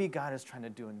 maybe God is trying to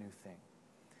do a new thing.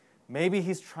 Maybe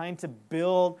he's trying to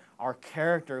build our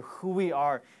character, who we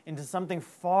are, into something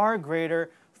far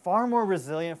greater, far more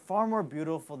resilient, far more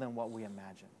beautiful than what we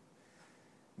imagine.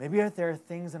 Maybe if there are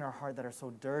things in our heart that are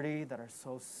so dirty, that are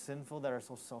so sinful, that are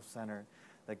so self-centered,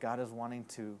 that God is wanting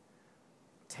to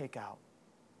take out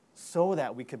so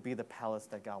that we could be the palace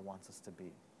that God wants us to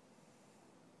be.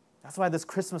 That's why this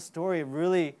Christmas story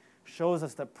really shows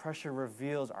us that pressure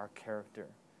reveals our character.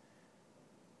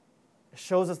 It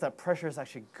shows us that pressure is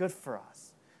actually good for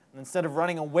us. And instead of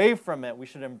running away from it, we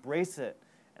should embrace it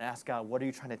and ask God, what are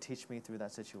you trying to teach me through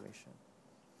that situation?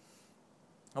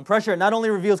 And pressure not only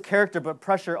reveals character, but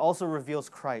pressure also reveals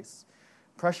Christ.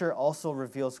 Pressure also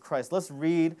reveals Christ. Let's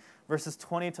read verses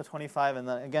 20 to 25, and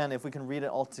then again, if we can read it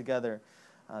all together,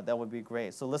 that would be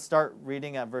great. So let's start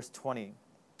reading at verse 20.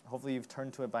 Hopefully you've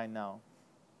turned to it by now.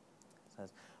 It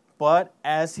says, "But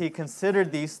as he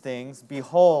considered these things,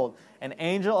 behold, an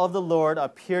angel of the Lord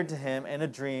appeared to him in a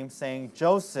dream, saying,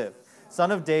 'Joseph,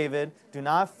 son of David, do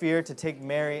not fear to take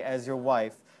Mary as your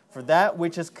wife, for that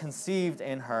which is conceived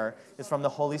in her is from the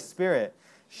Holy Spirit.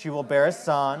 She will bear a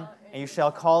son, and you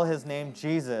shall call his name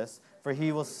Jesus, for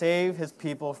he will save his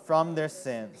people from their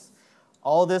sins.'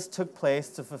 All this took place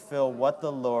to fulfill what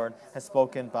the Lord has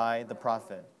spoken by the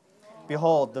prophet.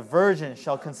 'Behold, the virgin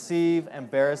shall conceive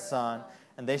and bear a son,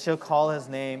 and they shall call his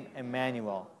name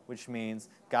Emmanuel,'" which means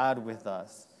God with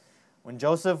us. "When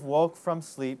Joseph woke from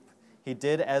sleep, he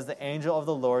did as the angel of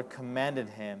the Lord commanded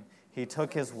him. He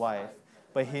took his wife,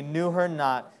 but he knew her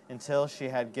not until she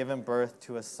had given birth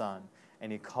to a son,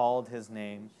 and he called his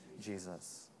name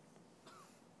Jesus."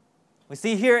 We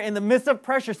see here in the midst of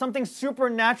pressure, something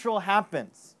supernatural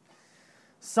happens.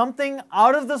 Something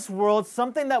out of this world,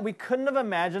 something that we couldn't have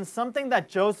imagined, something that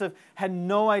Joseph had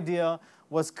no idea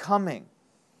was coming.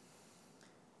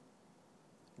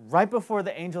 Right before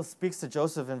the angel speaks to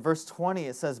Joseph in verse 20,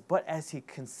 it says, "But as he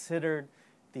considered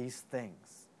these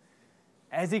things."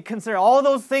 As he considered all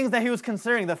those things that he was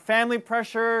considering, the family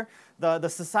pressure, the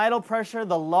societal pressure,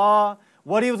 the law,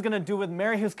 what he was going to do with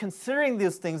Mary, he was considering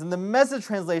these things. In the Message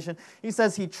translation, he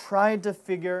says he tried to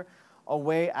figure a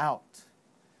way out.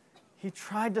 He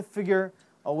tried to figure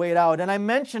a way out. And I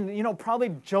mentioned, probably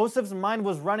Joseph's mind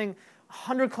was running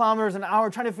 100 kilometers an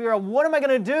hour trying to figure out, what am I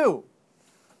going to do?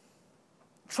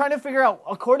 Trying to figure out,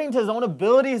 according to his own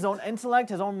ability, his own intellect,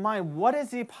 his own mind, what is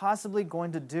he possibly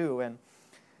going to do?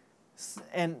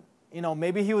 And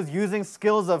maybe he was using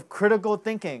skills of critical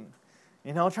thinking,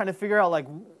 trying to figure out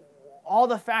all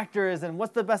the factors and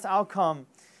what's the best outcome,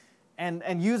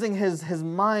 and using his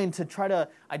mind to try to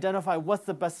identify what's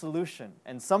the best solution.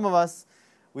 And some of us,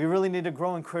 we really need to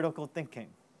grow in critical thinking.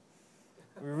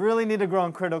 We really need to grow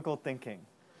in critical thinking.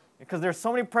 Because there's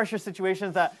so many pressure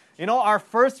situations that, our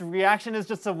first reaction is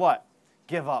just to what?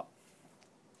 Give up.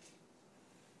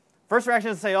 First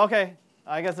reaction is to say, okay,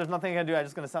 I guess there's nothing I can do. I'm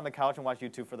just going to sit on the couch and watch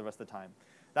YouTube for the rest of the time.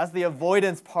 That's the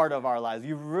avoidance part of our lives.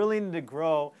 You really need to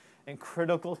grow in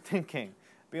critical thinking.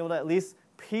 Be able to at least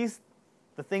piece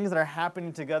the things that are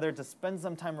happening together, to spend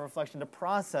some time in reflection, to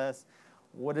process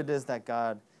what it is that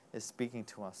God is speaking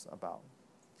to us about.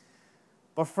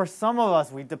 But for some of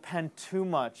us, we depend too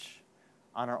much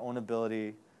on our own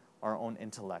ability, our own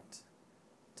intellect,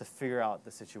 to figure out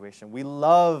the situation. We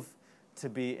love to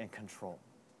be in control.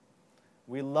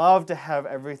 We love to have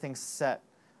everything set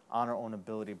on our own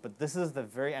ability, but this is the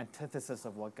very antithesis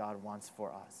of what God wants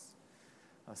for us.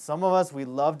 Some of us, we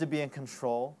love to be in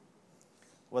control,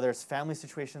 whether it's family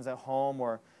situations at home,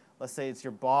 or let's say it's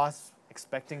your boss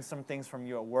expecting some things from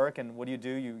you at work, and what do?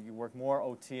 You work more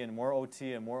OT and more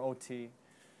OT and more OT.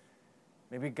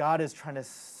 Maybe God is trying to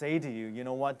say to you, you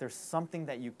know what, there's something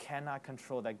that you cannot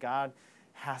control that God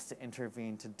has to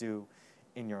intervene to do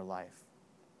in your life.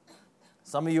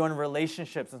 Some of you are in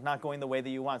relationships, it's not going the way that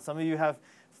you want. Some of you have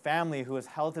family whose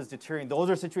health is deteriorating. Those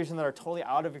are situations that are totally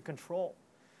out of your control.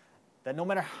 That no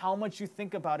matter how much you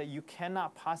think about it, you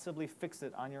cannot possibly fix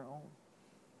it on your own.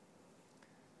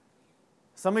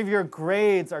 Some of your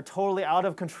grades are totally out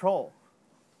of control.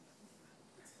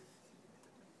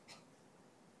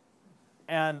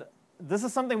 And this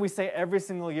is something we say every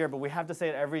single year, but we have to say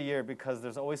it every year because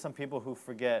there's always some people who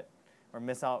forget or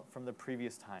miss out from the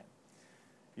previous time.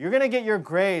 You're going to get your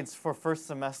grades for first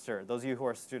semester, those of you who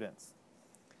are students.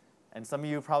 And some of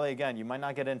you probably, again, you might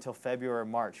not get it until February or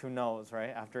March. Who knows, right?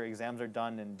 After exams are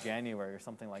done in January or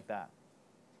something like that.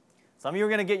 Some of you are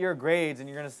going to get your grades and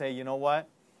you're going to say, you know what?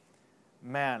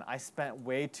 Man, I spent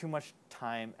way too much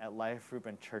time at life group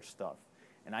and church stuff.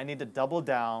 And I need to double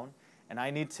down, and I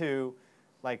need to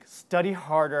study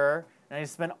harder, and I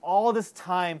spend all this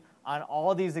time on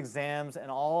all these exams and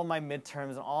all my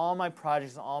midterms and all my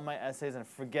projects and all my essays and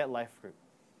forget life group.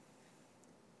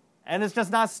 And it's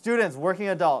just not students, working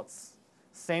adults.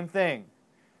 Same thing.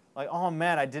 Oh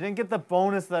man, I didn't get the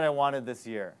bonus that I wanted this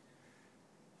year.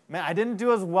 Man, I didn't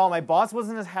do as well. My boss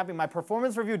wasn't as happy. My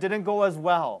performance review didn't go as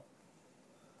well.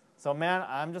 So man,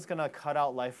 I'm just going to cut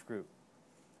out life group.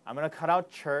 I'm going to cut out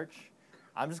church.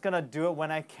 I'm just going to do it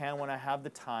when I can, when I have the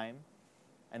time,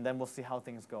 and then we'll see how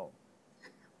things go.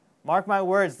 Mark my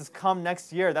words, this come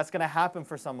next year, that's going to happen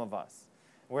for some of us.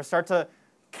 We're going to start to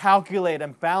calculate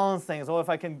and balance things. Oh, if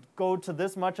I can go to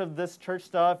this much of this church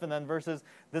stuff and then versus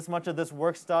this much of this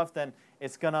work stuff, then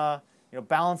it's going to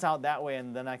balance out that way,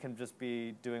 and then I can just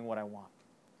be doing what I want.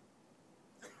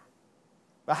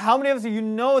 But how many of you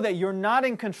know that you're not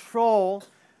in control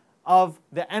of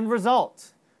the end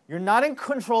result? You're not in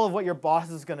control of what your boss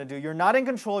is going to do. You're not in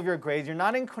control of your grades. You're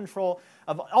not in control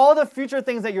of all the future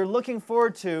things that you're looking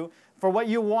forward to for what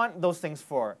you want those things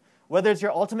for. Whether it's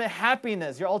your ultimate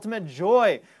happiness, your ultimate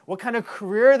joy, what kind of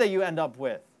career that you end up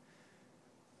with.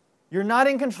 You're not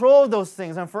in control of those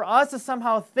things. And for us to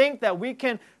somehow think that we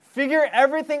can figure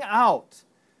everything out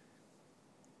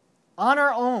on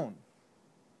our own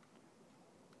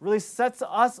really sets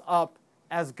us up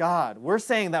as God. We're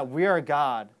saying that we are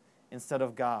God instead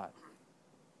of God.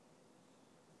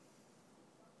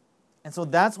 And so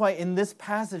that's why in this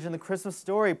passage, in the Christmas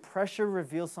story, pressure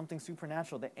reveals something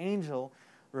supernatural. The angel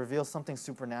reveals something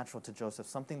supernatural to Joseph,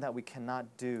 something that we cannot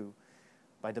do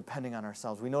by depending on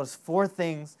ourselves. We notice 4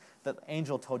 things that the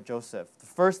angel told Joseph. The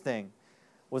first thing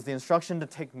was the instruction to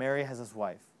take Mary as his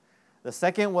wife. The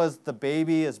second was the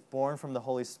baby is born from the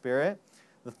Holy Spirit.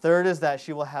 The third is that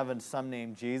she will have a son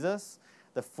named Jesus.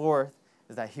 The fourth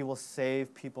is that he will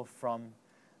save people from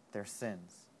their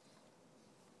sins.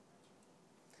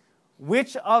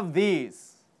 Which of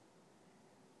these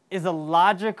is a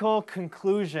logical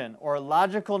conclusion or a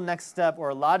logical next step or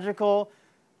a logical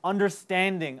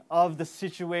understanding of the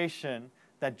situation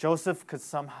that Joseph could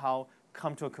somehow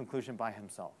come to a conclusion by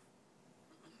himself?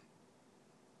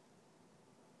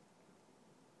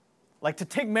 Like to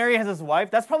take Mary as his wife,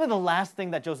 that's probably the last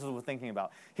thing that Joseph was thinking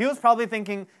about. He was probably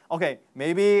thinking, okay,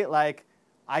 maybe like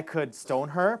I could stone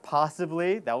her,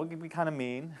 possibly. That would be kind of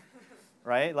mean,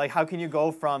 right? Like how can you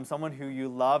go from someone who you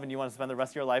love and you want to spend the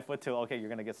rest of your life with to, okay, you're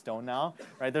going to get stoned now,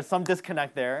 right? There's some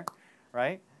disconnect there,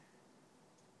 right?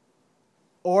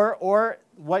 Or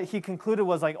what he concluded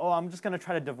was like, oh, I'm just going to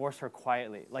try to divorce her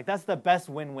quietly. Like that's the best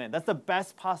win-win. That's the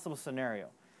best possible scenario.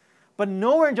 But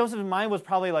nowhere in Joseph's mind was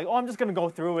probably like, oh, I'm just going to go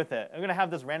through with it. I'm going to have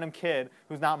this random kid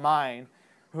who's not mine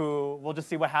who we'll just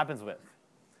see what happens with.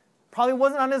 Probably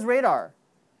wasn't on his radar.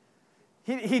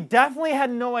 He definitely had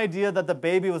no idea that the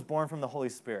baby was born from the Holy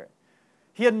Spirit.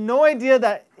 He had no idea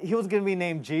that he was going to be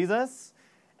named Jesus.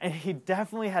 And he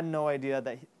definitely had no idea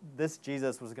that this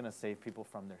Jesus was going to save people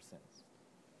from their sins.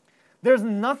 There's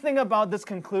nothing about this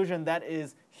conclusion that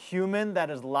is human, that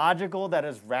is logical, that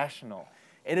is rational.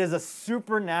 It is a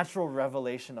supernatural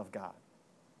revelation of God.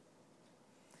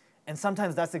 And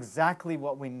sometimes that's exactly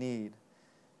what we need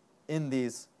in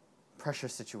these pressure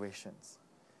situations.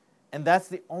 And that's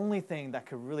the only thing that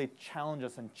could really challenge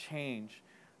us and change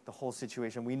the whole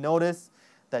situation. We notice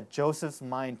that Joseph's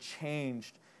mind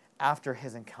changed after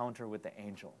his encounter with the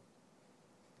angel.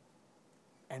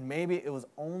 And maybe it was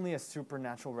only a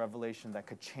supernatural revelation that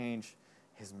could change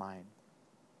his mind.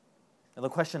 And the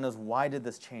question is, why did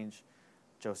this change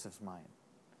Joseph's mind?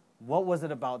 What was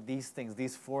it about these things,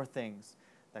 these 4 things,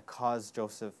 that caused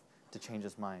Joseph to change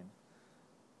his mind?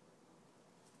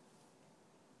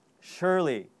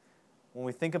 Surely, when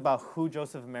we think about who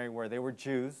Joseph and Mary were, they were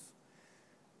Jews.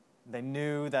 They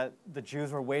knew that the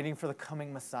Jews were waiting for the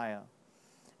coming Messiah.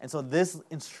 And so this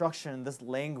instruction, this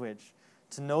language,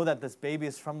 to know that this baby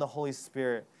is from the Holy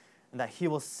Spirit and that he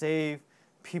will save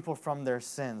people from their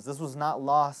sins, this was not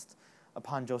lost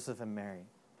upon Joseph and Mary.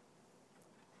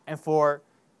 And for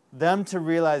them to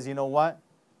realize, you know what?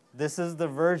 This is the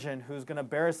virgin who's going to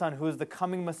bear a son, who is the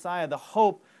coming Messiah, the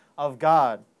hope of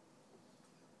God.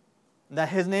 And that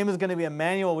his name is going to be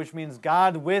Emmanuel, which means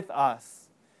God with us.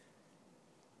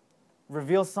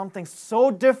 Reveals something so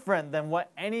different than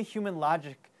what any human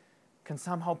logic can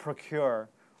somehow procure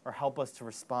or help us to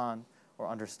respond or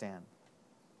understand.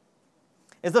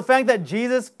 It's the fact that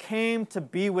Jesus came to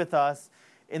be with us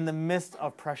in the midst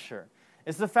of pressure.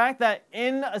 It's the fact that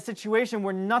in a situation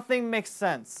where nothing makes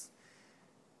sense,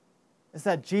 it's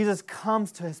that Jesus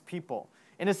comes to his people.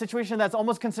 In a situation that's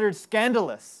almost considered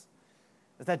scandalous,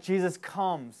 it's that Jesus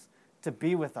comes to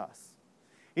be with us.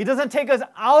 He doesn't take us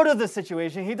out of the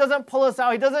situation. He doesn't pull us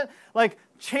out. He doesn't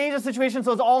change the situation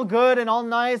so it's all good and all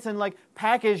nice and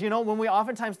packaged. When we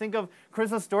oftentimes think of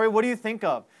Christmas story, what do you think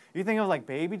of? You think of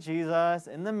baby Jesus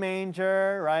in the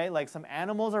manger, right? Some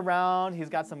animals around. He's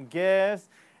got some gifts.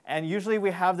 And usually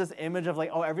we have this image of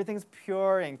everything's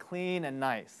pure and clean and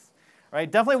nice. Right?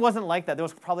 Definitely wasn't like that. There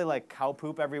was probably cow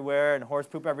poop everywhere and horse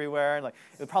poop everywhere. And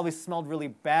it probably smelled really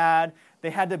bad. They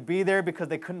had to be there because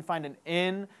they couldn't find an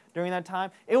inn during that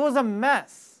time. It was a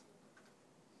mess.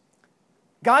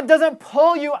 God doesn't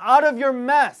pull you out of your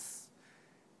mess.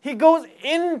 He goes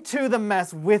into the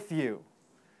mess with you.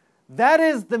 That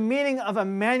is the meaning of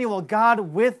Emmanuel, God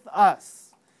with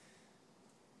us.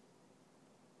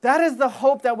 That is the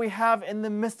hope that we have in the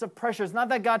midst of pressure. It's not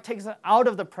that God takes us out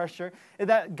of the pressure, it's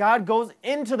that God goes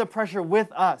into the pressure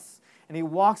with us, and He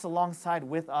walks alongside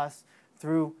with us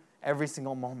through every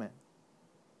single moment.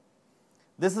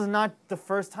 This is not the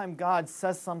first time God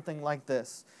says something like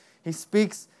this. He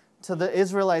speaks to the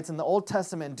Israelites in the Old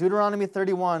Testament. Deuteronomy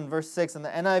 31, verse 6, in the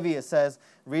NIV, it says,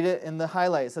 read it in the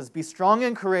highlight. It says, "Be strong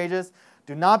and courageous.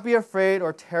 Do not be afraid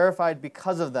or terrified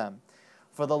because of them.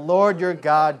 For the Lord your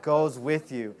God goes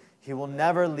with you. He will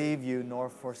never leave you nor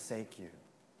forsake you."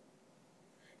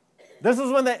 This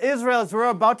is when the Israelites were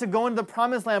about to go into the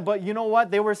promised land, but you know what?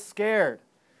 They were scared.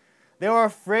 They were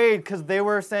afraid because they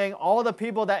were saying all the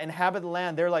people that inhabit the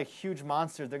land, they're like huge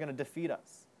monsters. They're going to defeat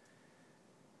us.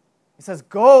 He says,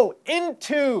 go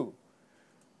into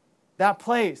that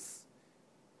place,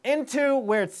 into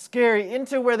where it's scary,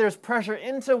 into where there's pressure,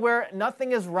 into where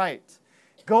nothing is right.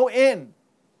 Go in.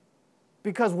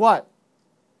 Because what?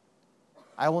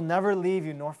 I will never leave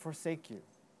you nor forsake you.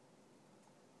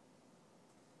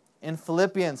 In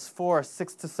Philippians 4,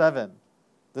 6-7,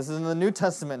 this is in the New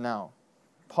Testament now.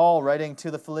 Paul writing to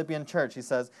the Philippian church, he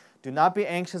says, "Do not be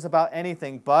anxious about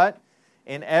anything, but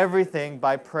in everything,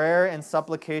 by prayer and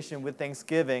supplication with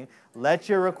thanksgiving, let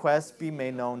your requests be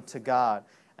made known to God.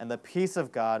 And the peace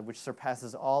of God, which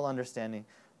surpasses all understanding,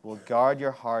 will guard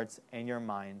your hearts and your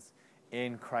minds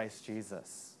in Christ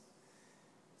Jesus."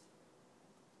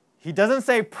 He doesn't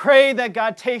say, pray that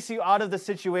God takes you out of the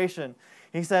situation.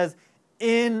 He says,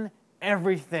 in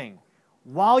everything.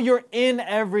 While you're in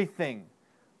everything,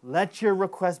 let your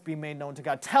requests be made known to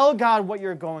God. Tell God what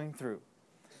you're going through.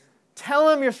 Tell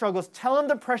Him your struggles. Tell Him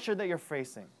the pressure that you're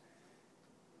facing.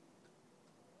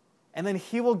 And then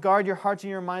He will guard your hearts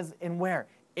and your minds in where?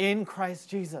 In Christ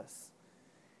Jesus.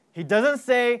 He doesn't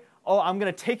say, oh, I'm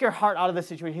going to take your heart out of the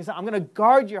situation. He said, I'm going to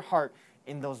guard your heart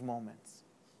in those moments.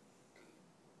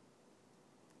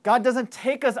 God doesn't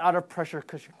take us out of pressure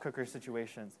cooker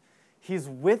situations. He's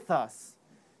with us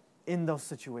in those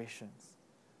situations.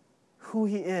 Who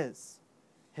He is,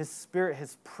 His Spirit,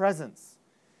 His presence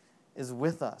is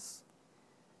with us.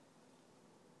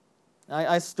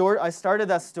 I started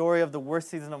that story of the worst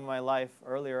season of my life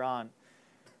earlier on,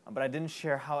 but I didn't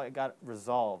share how it got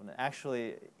resolved. And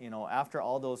actually, after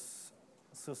all those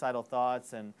suicidal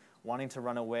thoughts and wanting to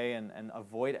run away and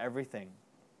avoid everything,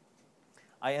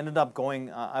 I ended up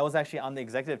going, I was actually on the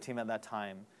executive team at that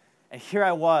time. And here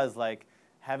I was,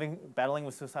 battling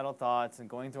with suicidal thoughts and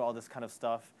going through all this kind of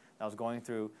stuff that I was going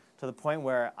through, to the point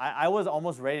where I was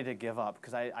almost ready to give up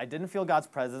because I didn't feel God's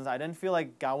presence. I didn't feel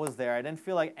like God was there. I didn't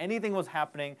feel like anything was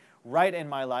happening right in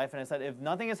my life. And I said, if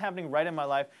nothing is happening right in my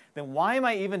life, then why am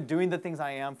I even doing the things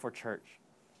I am for church?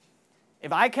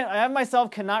 If I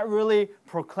myself cannot really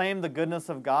proclaim the goodness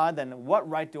of God, then what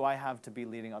right do I have to be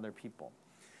leading other people?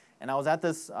 And I was at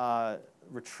this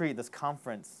retreat, this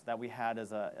conference that we had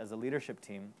as a leadership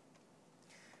team.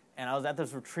 And I was at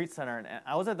this retreat center, and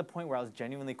I was at the point where I was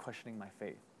genuinely questioning my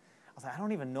faith. I was like, I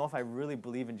don't even know if I really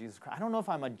believe in Jesus Christ. I don't know if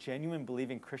I'm a genuine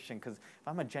believing Christian, because if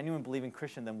I'm a genuine believing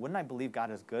Christian, then wouldn't I believe God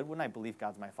is good? Wouldn't I believe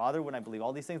God's my Father? Wouldn't I believe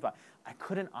all these things? But I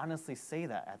couldn't honestly say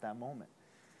that at that moment.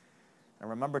 I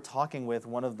remember talking with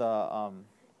one of the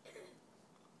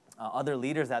other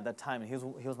leaders at that time, and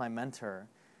he was my mentor.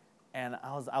 And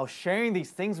I was sharing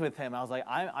these things with him. I was like,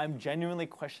 I'm genuinely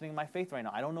questioning my faith right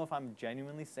now. I don't know if I'm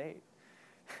genuinely saved.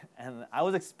 And I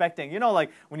was expecting,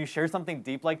 when you share something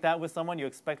deep like that with someone, you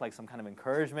expect some kind of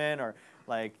encouragement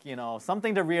or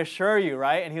something to reassure you,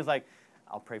 right? And he was like,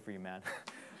 I'll pray for you, man.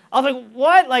 I was like,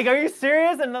 what? Are you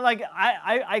serious? And then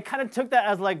I kind of took that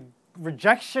as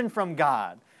rejection from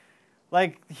God.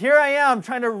 Here I am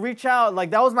trying to reach out.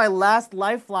 That was my last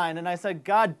lifeline. And I said,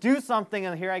 God, do something.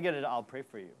 And here I get it. I'll pray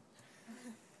for you.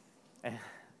 And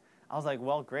I was like,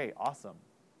 well, great, awesome.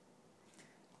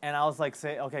 And I was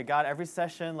say, okay, God, every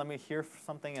session, let me hear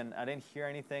something. And I didn't hear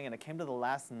anything. And it came to the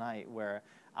last night where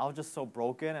I was just so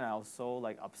broken and I was so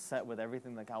upset with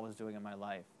everything that God was doing in my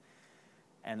life.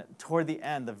 And toward the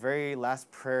end, the very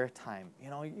last prayer time,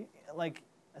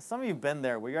 some of you have been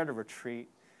there where you're at a retreat,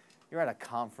 you're at a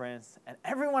conference, and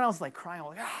everyone else crying,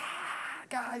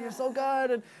 God, you're so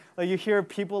good. And you hear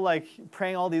people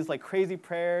praying all these crazy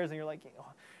prayers, and you're like,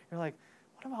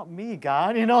 what about me,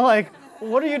 God?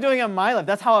 What are you doing in my life?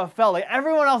 That's how it felt.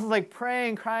 Everyone else is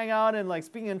praying, crying out, and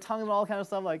speaking in tongues and all kind of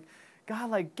stuff.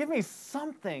 God, give me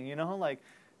something,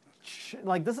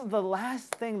 this is the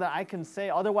last thing that I can say.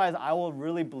 Otherwise, I will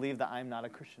really believe that I'm not a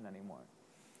Christian anymore.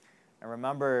 I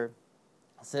remember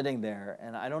sitting there,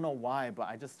 and I don't know why, but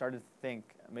I just started to think,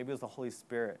 maybe it was the Holy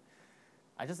Spirit.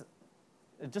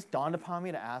 It just dawned upon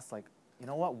me to ask, like, you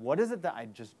know what is it that I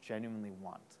just genuinely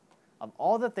want? Of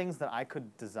all the things that I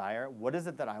could desire, what is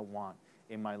it that I want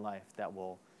in my life that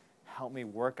will help me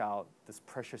work out this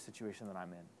pressure situation that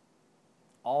I'm in?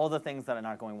 All the things that are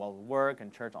not going well with work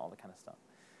and church, all the kind of stuff.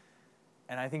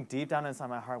 And I think deep down inside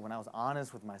my heart, when I was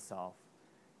honest with myself,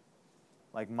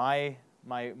 like my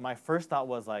first thought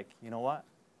was like, you know what?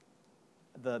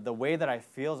 The way that I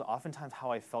feel is oftentimes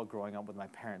how I felt growing up with my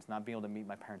parents, not being able to meet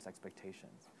my parents'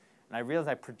 expectations. And I realized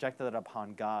I projected it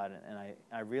upon God, and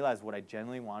I realized what I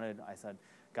genuinely wanted. I said,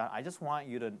 God, I just want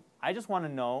to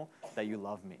know that you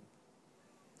love me.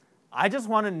 I just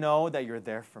want to know that you're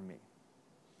there for me,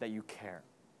 that you care.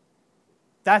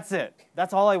 That's it.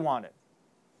 That's all I wanted.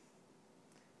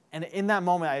 And in that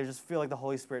moment, I just feel like the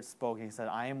Holy Spirit spoke, and he said,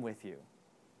 I am with you.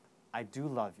 I do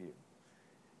love you.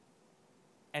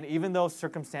 And even though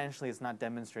circumstantially it's not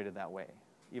demonstrated that way,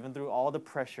 even through all the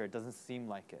pressure, it doesn't seem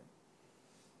like it,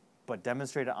 but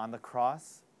demonstrated on the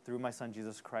cross through my son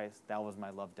Jesus Christ, that was my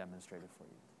love demonstrated for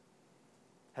you.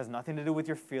 Has nothing to do with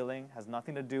your feeling, has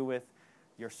nothing to do with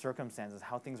your circumstances,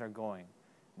 how things are going.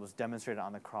 It was demonstrated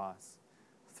on the cross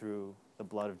through the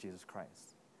blood of Jesus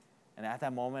Christ. And at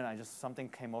that moment, something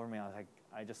came over me.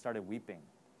 I just started weeping.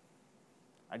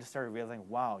 I just started realizing,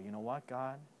 wow, you know what,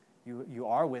 God? You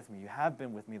are with me. You have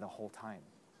been with me the whole time.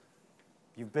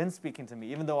 You've been speaking to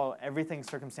me, even though everything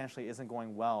circumstantially isn't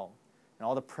going well, and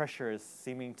all the pressure is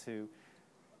seeming to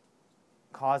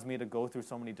cause me to go through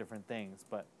so many different things,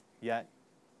 but yet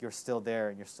you're still there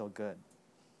and you're still good.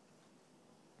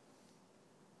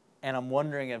 And I'm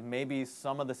wondering if maybe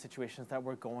some of the situations that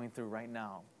we're going through right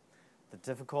now, the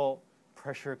difficult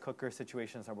pressure cooker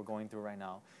situations that we're going through right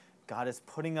now, God is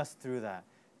putting us through that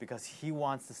because he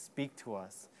wants to speak to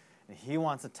us, and he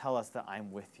wants to tell us that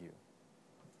I'm with you.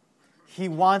 He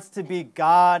wants to be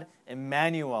God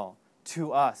Emmanuel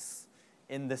to us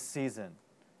in this season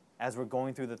as we're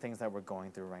going through the things that we're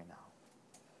going through right now.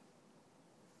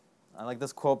 I like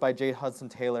this quote by J. Hudson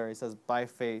Taylor. He says, by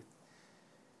faith,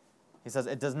 he says,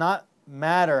 it does not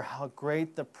matter how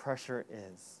great the pressure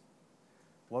is.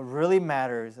 What really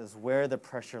matters is where the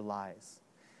pressure lies,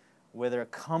 whether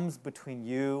it comes between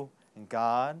you and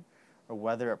God or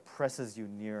whether it presses you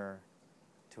nearer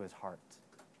to his heart.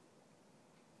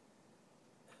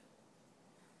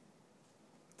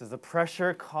 Does the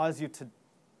pressure cause you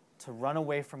to run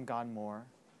away from God more?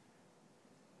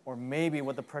 Or maybe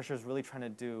what the pressure is really trying to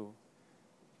do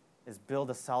is build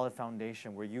a solid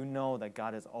foundation where you know that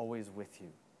God is always with you.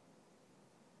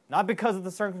 Not because of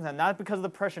the circumstance, not because of the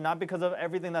pressure, not because of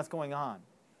everything that's going on,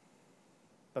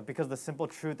 but because of the simple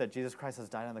truth that Jesus Christ has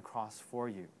died on the cross for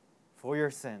you, for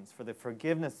your sins, for the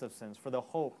forgiveness of sins, for the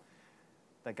hope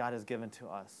that God has given to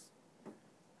us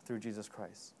through Jesus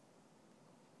Christ.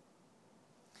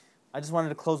 I just wanted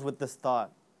to close with this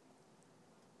thought,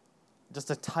 just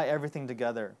to tie everything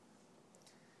together.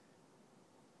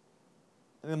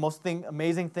 And the most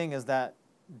amazing thing is that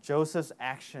Joseph's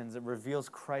actions, it reveals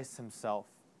Christ himself.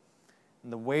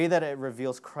 And the way that it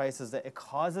reveals Christ is that it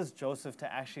causes Joseph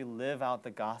to actually live out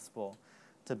the gospel,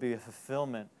 to be a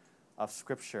fulfillment of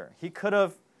Scripture. He could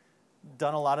have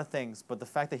done a lot of things, but the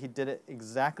fact that he did it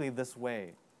exactly this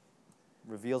way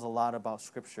reveals a lot about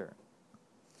Scripture.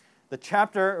 The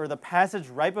chapter or the passage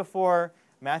right before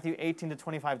Matthew 18 to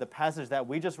 25, the passage that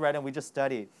we just read and we just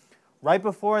studied, right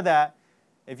before that,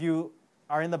 if you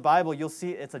are in the Bible, you'll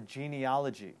see it's a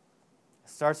genealogy. It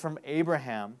starts from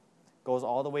Abraham, goes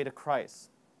all the way to Christ.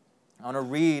 I want to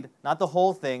read, not the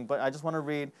whole thing, but I just want to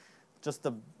read just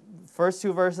the first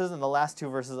two verses and the last two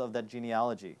verses of that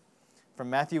genealogy. From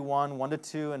Matthew 1 to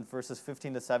 2, and verses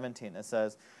 15 to 17, it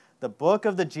says, the book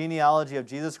of the genealogy of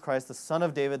Jesus Christ, the son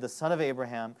of David, the son of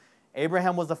Abraham.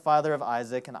 Abraham was the father of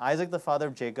Isaac, and Isaac the father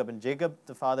of Jacob, and Jacob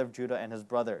the father of Judah and his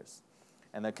brothers.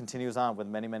 And that continues on with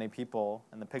many, many people.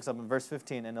 And it picks up in verse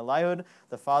 15. And Eliud,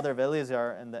 the father of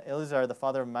Eleazar, and Eleazar, the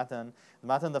father of Matthan,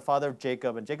 Matthan, the father of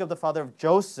Jacob, and Jacob, the father of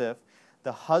Joseph,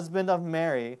 the husband of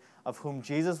Mary, of whom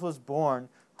Jesus was born,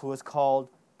 who was called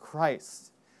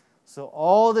Christ. So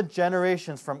all the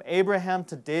generations from Abraham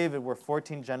to David were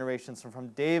 14 generations. And from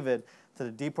David to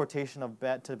the deportation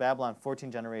to Babylon,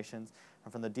 14 generations.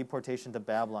 And from the deportation to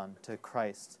Babylon to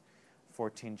Christ,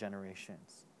 14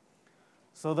 generations.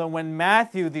 So that when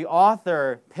Matthew, the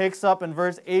author, picks up in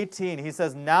verse 18, he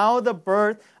says, now the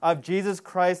birth of Jesus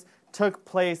Christ took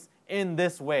place in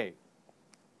this way.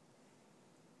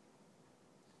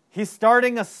 He's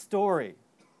starting a story.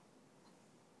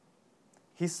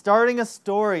 He's starting a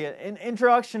story, an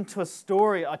introduction to a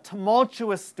story, a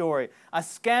tumultuous story, a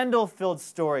scandal-filled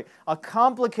story, a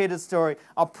complicated story,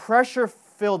 a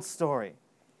pressure-filled story.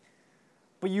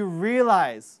 But you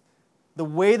realize the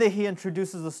way that he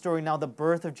introduces the story now, the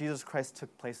birth of Jesus Christ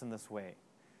took place in this way.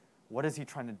 What is he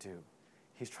trying to do?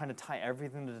 He's trying to tie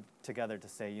everything together to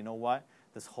say, you know what?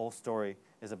 This whole story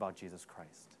is about Jesus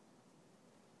Christ.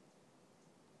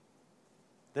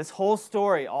 This whole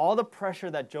story, all the pressure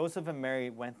that Joseph and Mary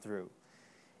went through,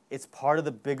 it's part of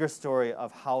the bigger story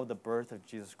of how the birth of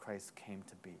Jesus Christ came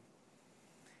to be.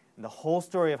 And the whole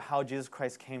story of how Jesus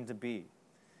Christ came to be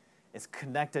is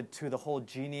connected to the whole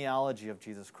genealogy of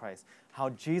Jesus Christ.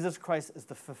 How Jesus Christ is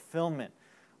the fulfillment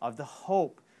of the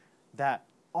hope that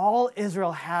all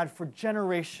Israel had for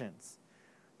generations,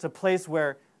 to a place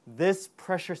where this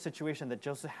pressure situation that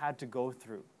Joseph had to go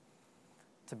through,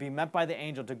 to be met by the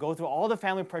angel, to go through all the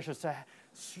family pressures, to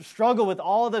struggle with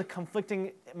all the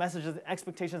conflicting messages,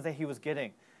 expectations that he was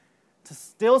getting, to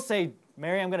still say,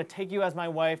 Mary, I'm going to take you as my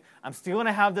wife. I'm still going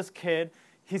to have this kid.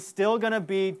 He's still going to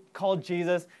be called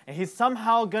Jesus, and he's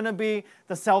somehow going to be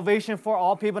the salvation for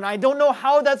all people. And I don't know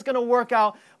how that's going to work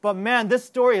out, but man, this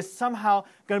story is somehow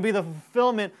going to be the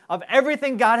fulfillment of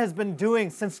everything God has been doing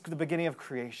since the beginning of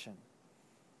creation.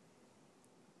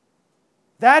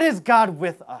 That is God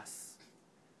with us.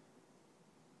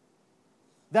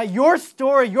 That your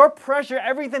story, your pressure,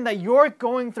 everything that you're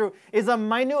going through is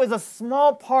a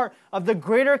small part of the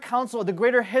greater counsel, the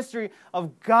greater history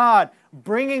of God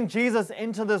bringing Jesus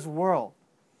into this world.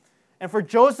 And for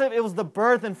Joseph, it was the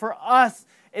birth, and for us,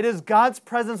 it is God's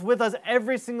presence with us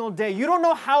every single day. You don't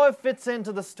know how it fits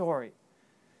into the story.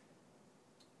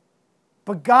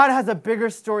 But God has a bigger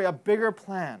story, a bigger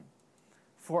plan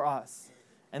for us.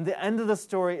 And the end of the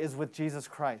story is with Jesus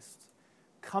Christ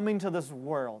coming to this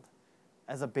world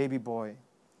as a baby boy.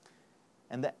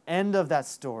 And the end of that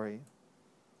story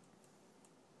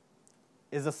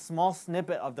is a small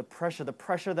snippet of the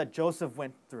pressure that Joseph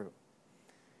went through.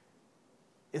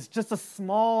 It's just a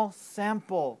small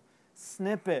sample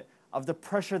snippet of the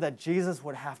pressure that Jesus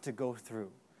would have to go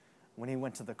through when he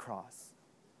went to the cross.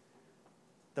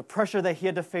 The pressure that he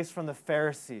had to face from the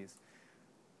Pharisees,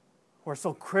 who are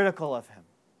so critical of him.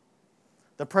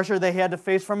 The pressure that he had to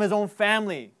face from his own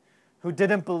family, who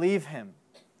didn't believe him.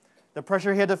 The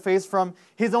pressure he had to face from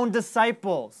his own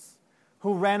disciples,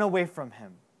 who ran away from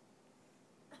him.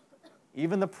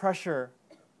 Even the pressure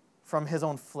from his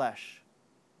own flesh.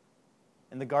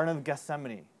 In the Garden of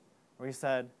Gethsemane, where he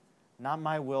said, "Not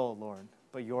my will, Lord,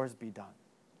 but yours be done."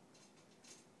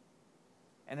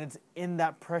 And it's in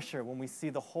that pressure, when we see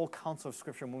the whole counsel of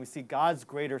Scripture, when we see God's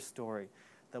greater story,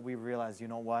 that we realize, you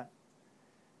know what?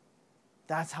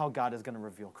 That's how God is going to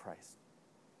reveal Christ.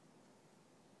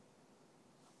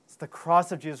 It's the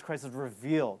cross of Jesus Christ is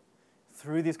revealed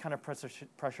through these kind of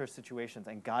pressure situations,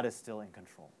 and God is still in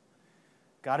control.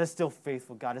 God is still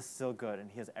faithful, God is still good, and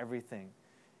he has everything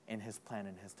in his plan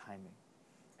and his timing.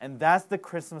 And that's the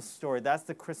Christmas story, that's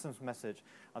the Christmas message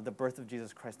of the birth of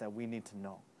Jesus Christ that we need to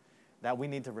know, that we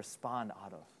need to respond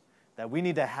out of, that we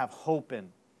need to have hope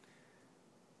in.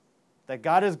 That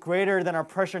God is greater than our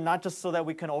pressure, not just so that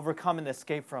we can overcome and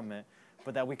escape from it,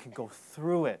 but that we can go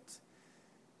through it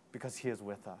because he is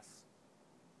with us.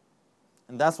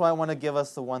 And that's why I want to give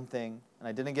us the one thing, and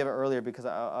I didn't give it earlier because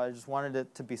I just wanted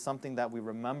it to be something that we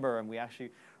remember and we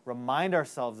actually remind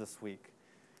ourselves this week.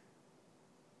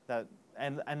 That,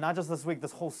 and not just this week,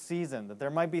 this whole season, that there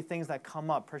might be things that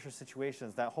come up, pressure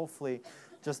situations, that hopefully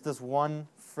just this one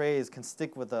phrase can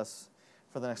stick with us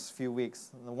for the next few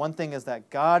weeks. And the one thing is that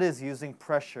God is using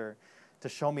pressure to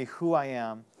show me who I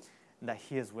am and that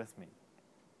he is with me.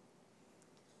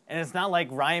 And it's not like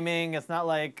rhyming, it's not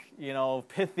like,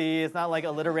 pithy, it's not like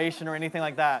alliteration or anything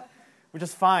like that, which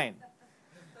is fine.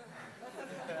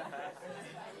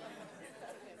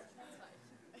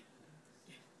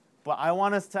 But I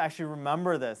want us to actually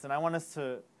remember this, and I want us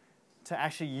to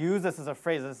actually use this as a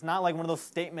phrase. It's not like one of those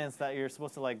statements that you're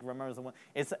supposed to remember as a one.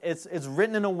 It's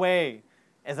written in a way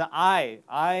as an I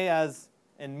as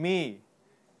in me,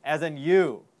 as in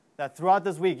you, that throughout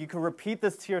this week you can repeat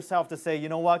this to yourself to say, you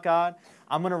know what, God,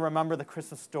 I'm going to remember the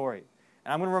Christmas story.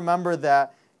 And I'm going to remember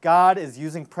that God is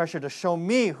using pressure to show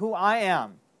me who I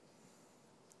am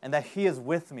and that he is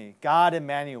with me. God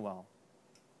Emmanuel,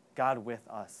 God with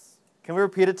us. Can we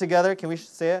repeat it together? Can we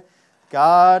say it?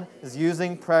 God is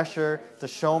using pressure to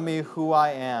show me who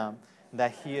I am and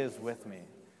that he is with me.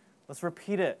 Let's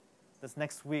repeat it this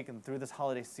next week and through this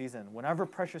holiday season. Whenever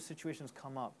pressure situations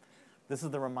come up, this is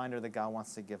the reminder that God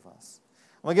wants to give us.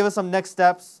 I'm going to give us some next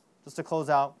steps just to close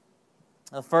out.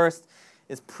 The first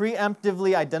is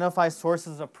preemptively identify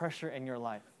sources of pressure in your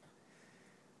life.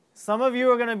 Some of you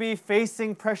are going to be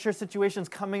facing pressure situations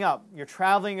coming up. You're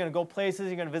traveling, you're going to go places,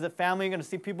 you're going to visit family, you're going to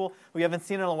see people who you haven't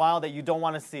seen in a while that you don't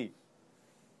want to see,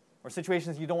 or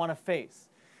situations you don't want to face.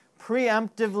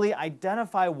 Preemptively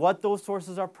identify what those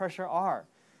sources of pressure are.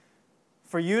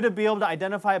 For you to be able to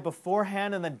identify it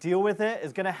beforehand and then deal with it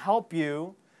is going to help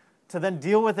you to then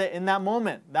deal with it in that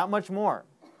moment, that much more.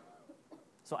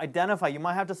 So identify. You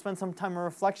might have to spend some time in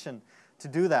reflection to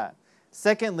do that.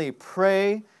 Secondly,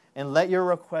 pray and let your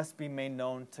requests be made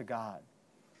known to God.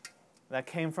 That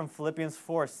came from Philippians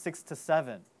 4,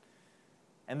 6-7.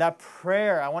 And that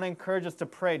prayer, I want to encourage us to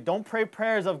pray. Don't pray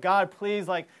prayers of God, please,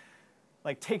 like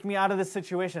take me out of this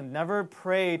situation. Never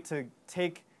pray to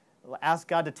ask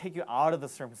God to take you out of the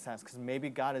circumstance, because maybe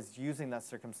God is using that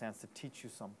circumstance to teach you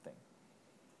something.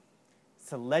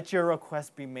 So let your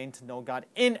requests be made to know God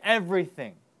in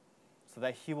everything, so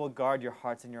that He will guard your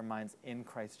hearts and your minds in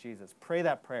Christ Jesus. Pray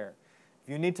that prayer. If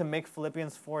you need to make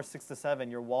Philippians 4, 6-7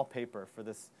 your wallpaper for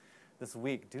this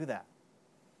week, do that.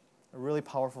 A really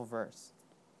powerful verse.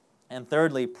 And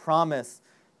thirdly, promise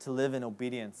to live in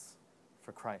obedience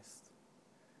for Christ.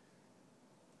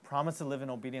 Promise to live in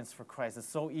obedience for Christ. It's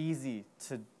so easy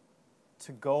to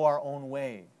go our own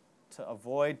way, to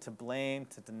avoid, to blame,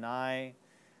 to deny,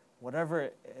 whatever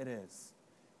it is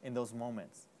in those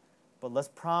moments. But let's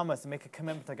promise and make a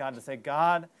commitment to God to say,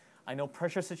 God, I know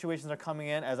pressure situations are coming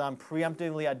in as I'm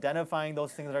preemptively identifying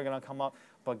those things that are going to come up.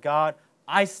 But God,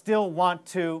 I still want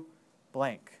to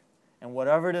blank. And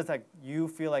whatever it is that you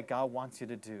feel like God wants you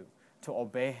to do, to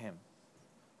obey Him,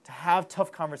 to have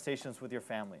tough conversations with your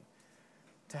family,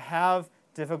 to have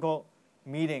difficult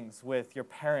meetings with your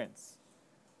parents,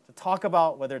 to talk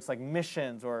about whether it's like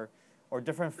missions or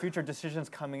different future decisions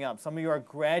coming up. Some of you are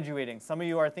graduating. Some of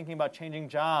you are thinking about changing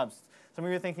jobs. Some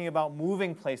of you are thinking about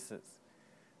moving places.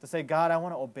 To say, God, I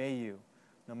want to obey you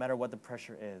no matter what the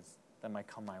pressure is that might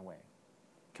come my way.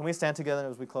 Can we stand together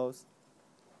as we close?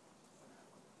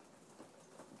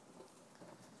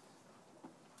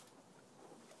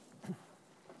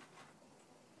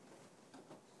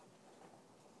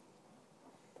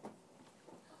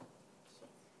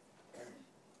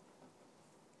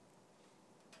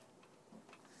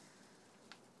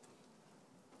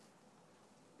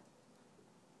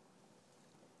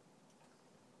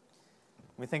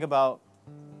 When we think about,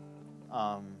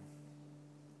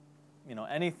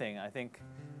 anything, I think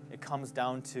it comes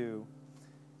down to,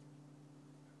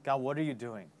 God, what are you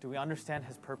doing? Do we understand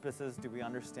His purposes? Do we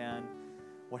understand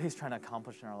what He's trying to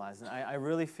accomplish in our lives? And I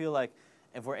really feel like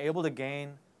if we're able to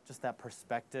gain just that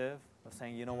perspective of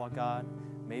saying, you know what, God,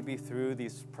 maybe through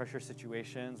these pressure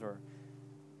situations or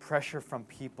pressure from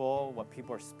people, what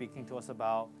people are speaking to us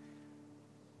about,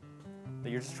 that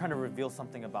you're just trying to reveal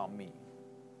something about me.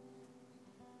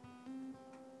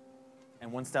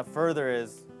 And one step further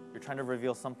is you're trying to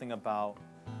reveal something about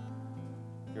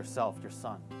yourself, your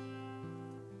Son,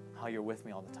 how you're with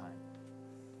me all the time.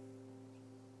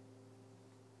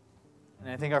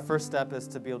 And I think our first step is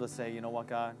to be able to say, you know what,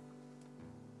 God,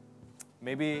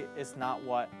 maybe it's not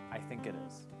what I think it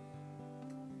is.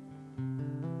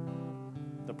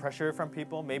 The pressure from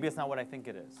people, maybe it's not what I think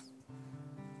it is.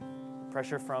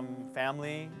 Pressure from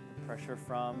family, pressure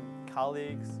from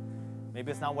colleagues, maybe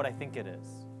it's not what I think it is.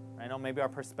 I know maybe our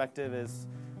perspective is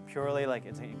purely like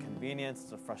it's an inconvenience,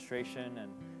 it's a frustration,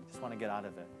 and just want to get out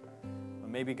of it. But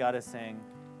maybe God is saying,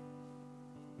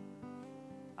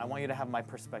 I want you to have my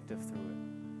perspective through it.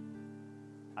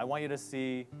 I want you to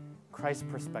see Christ's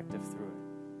perspective through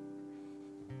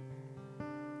it.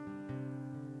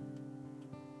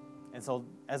 And so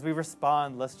as we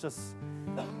respond, let's just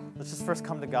first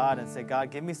come to God and say, God,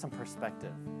 give me some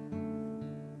perspective.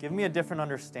 Give me a different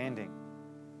understanding.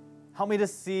 Help me to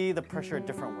see the pressure a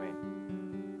different way.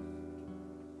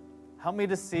 Help me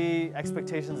to see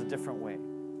expectations a different way.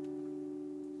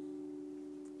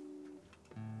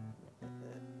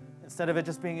 Instead of it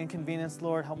just being inconvenience,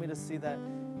 Lord, help me to see that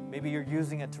maybe you're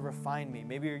using it to refine me.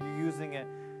 Maybe you're using it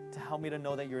to help me to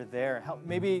know that you're there.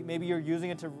 Maybe you're using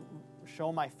it to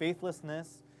show my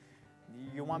faithlessness.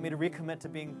 You want me to recommit to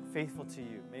being faithful to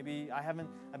you. Maybe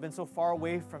I've been so far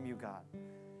away from you, God.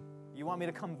 You want me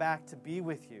to come back to be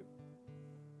with you.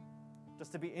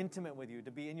 Just to be intimate with you,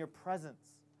 to be in your presence.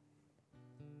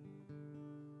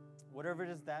 Whatever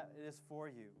it is that it is for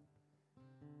you.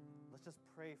 Let's just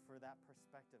pray for that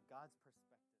perspective, God's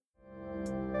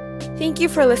perspective. Thank you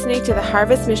for listening to the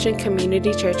Harvest Mission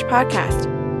Community Church podcast.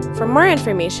 For more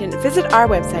information, visit our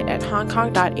website at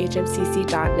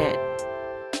hongkong.hmcc.net.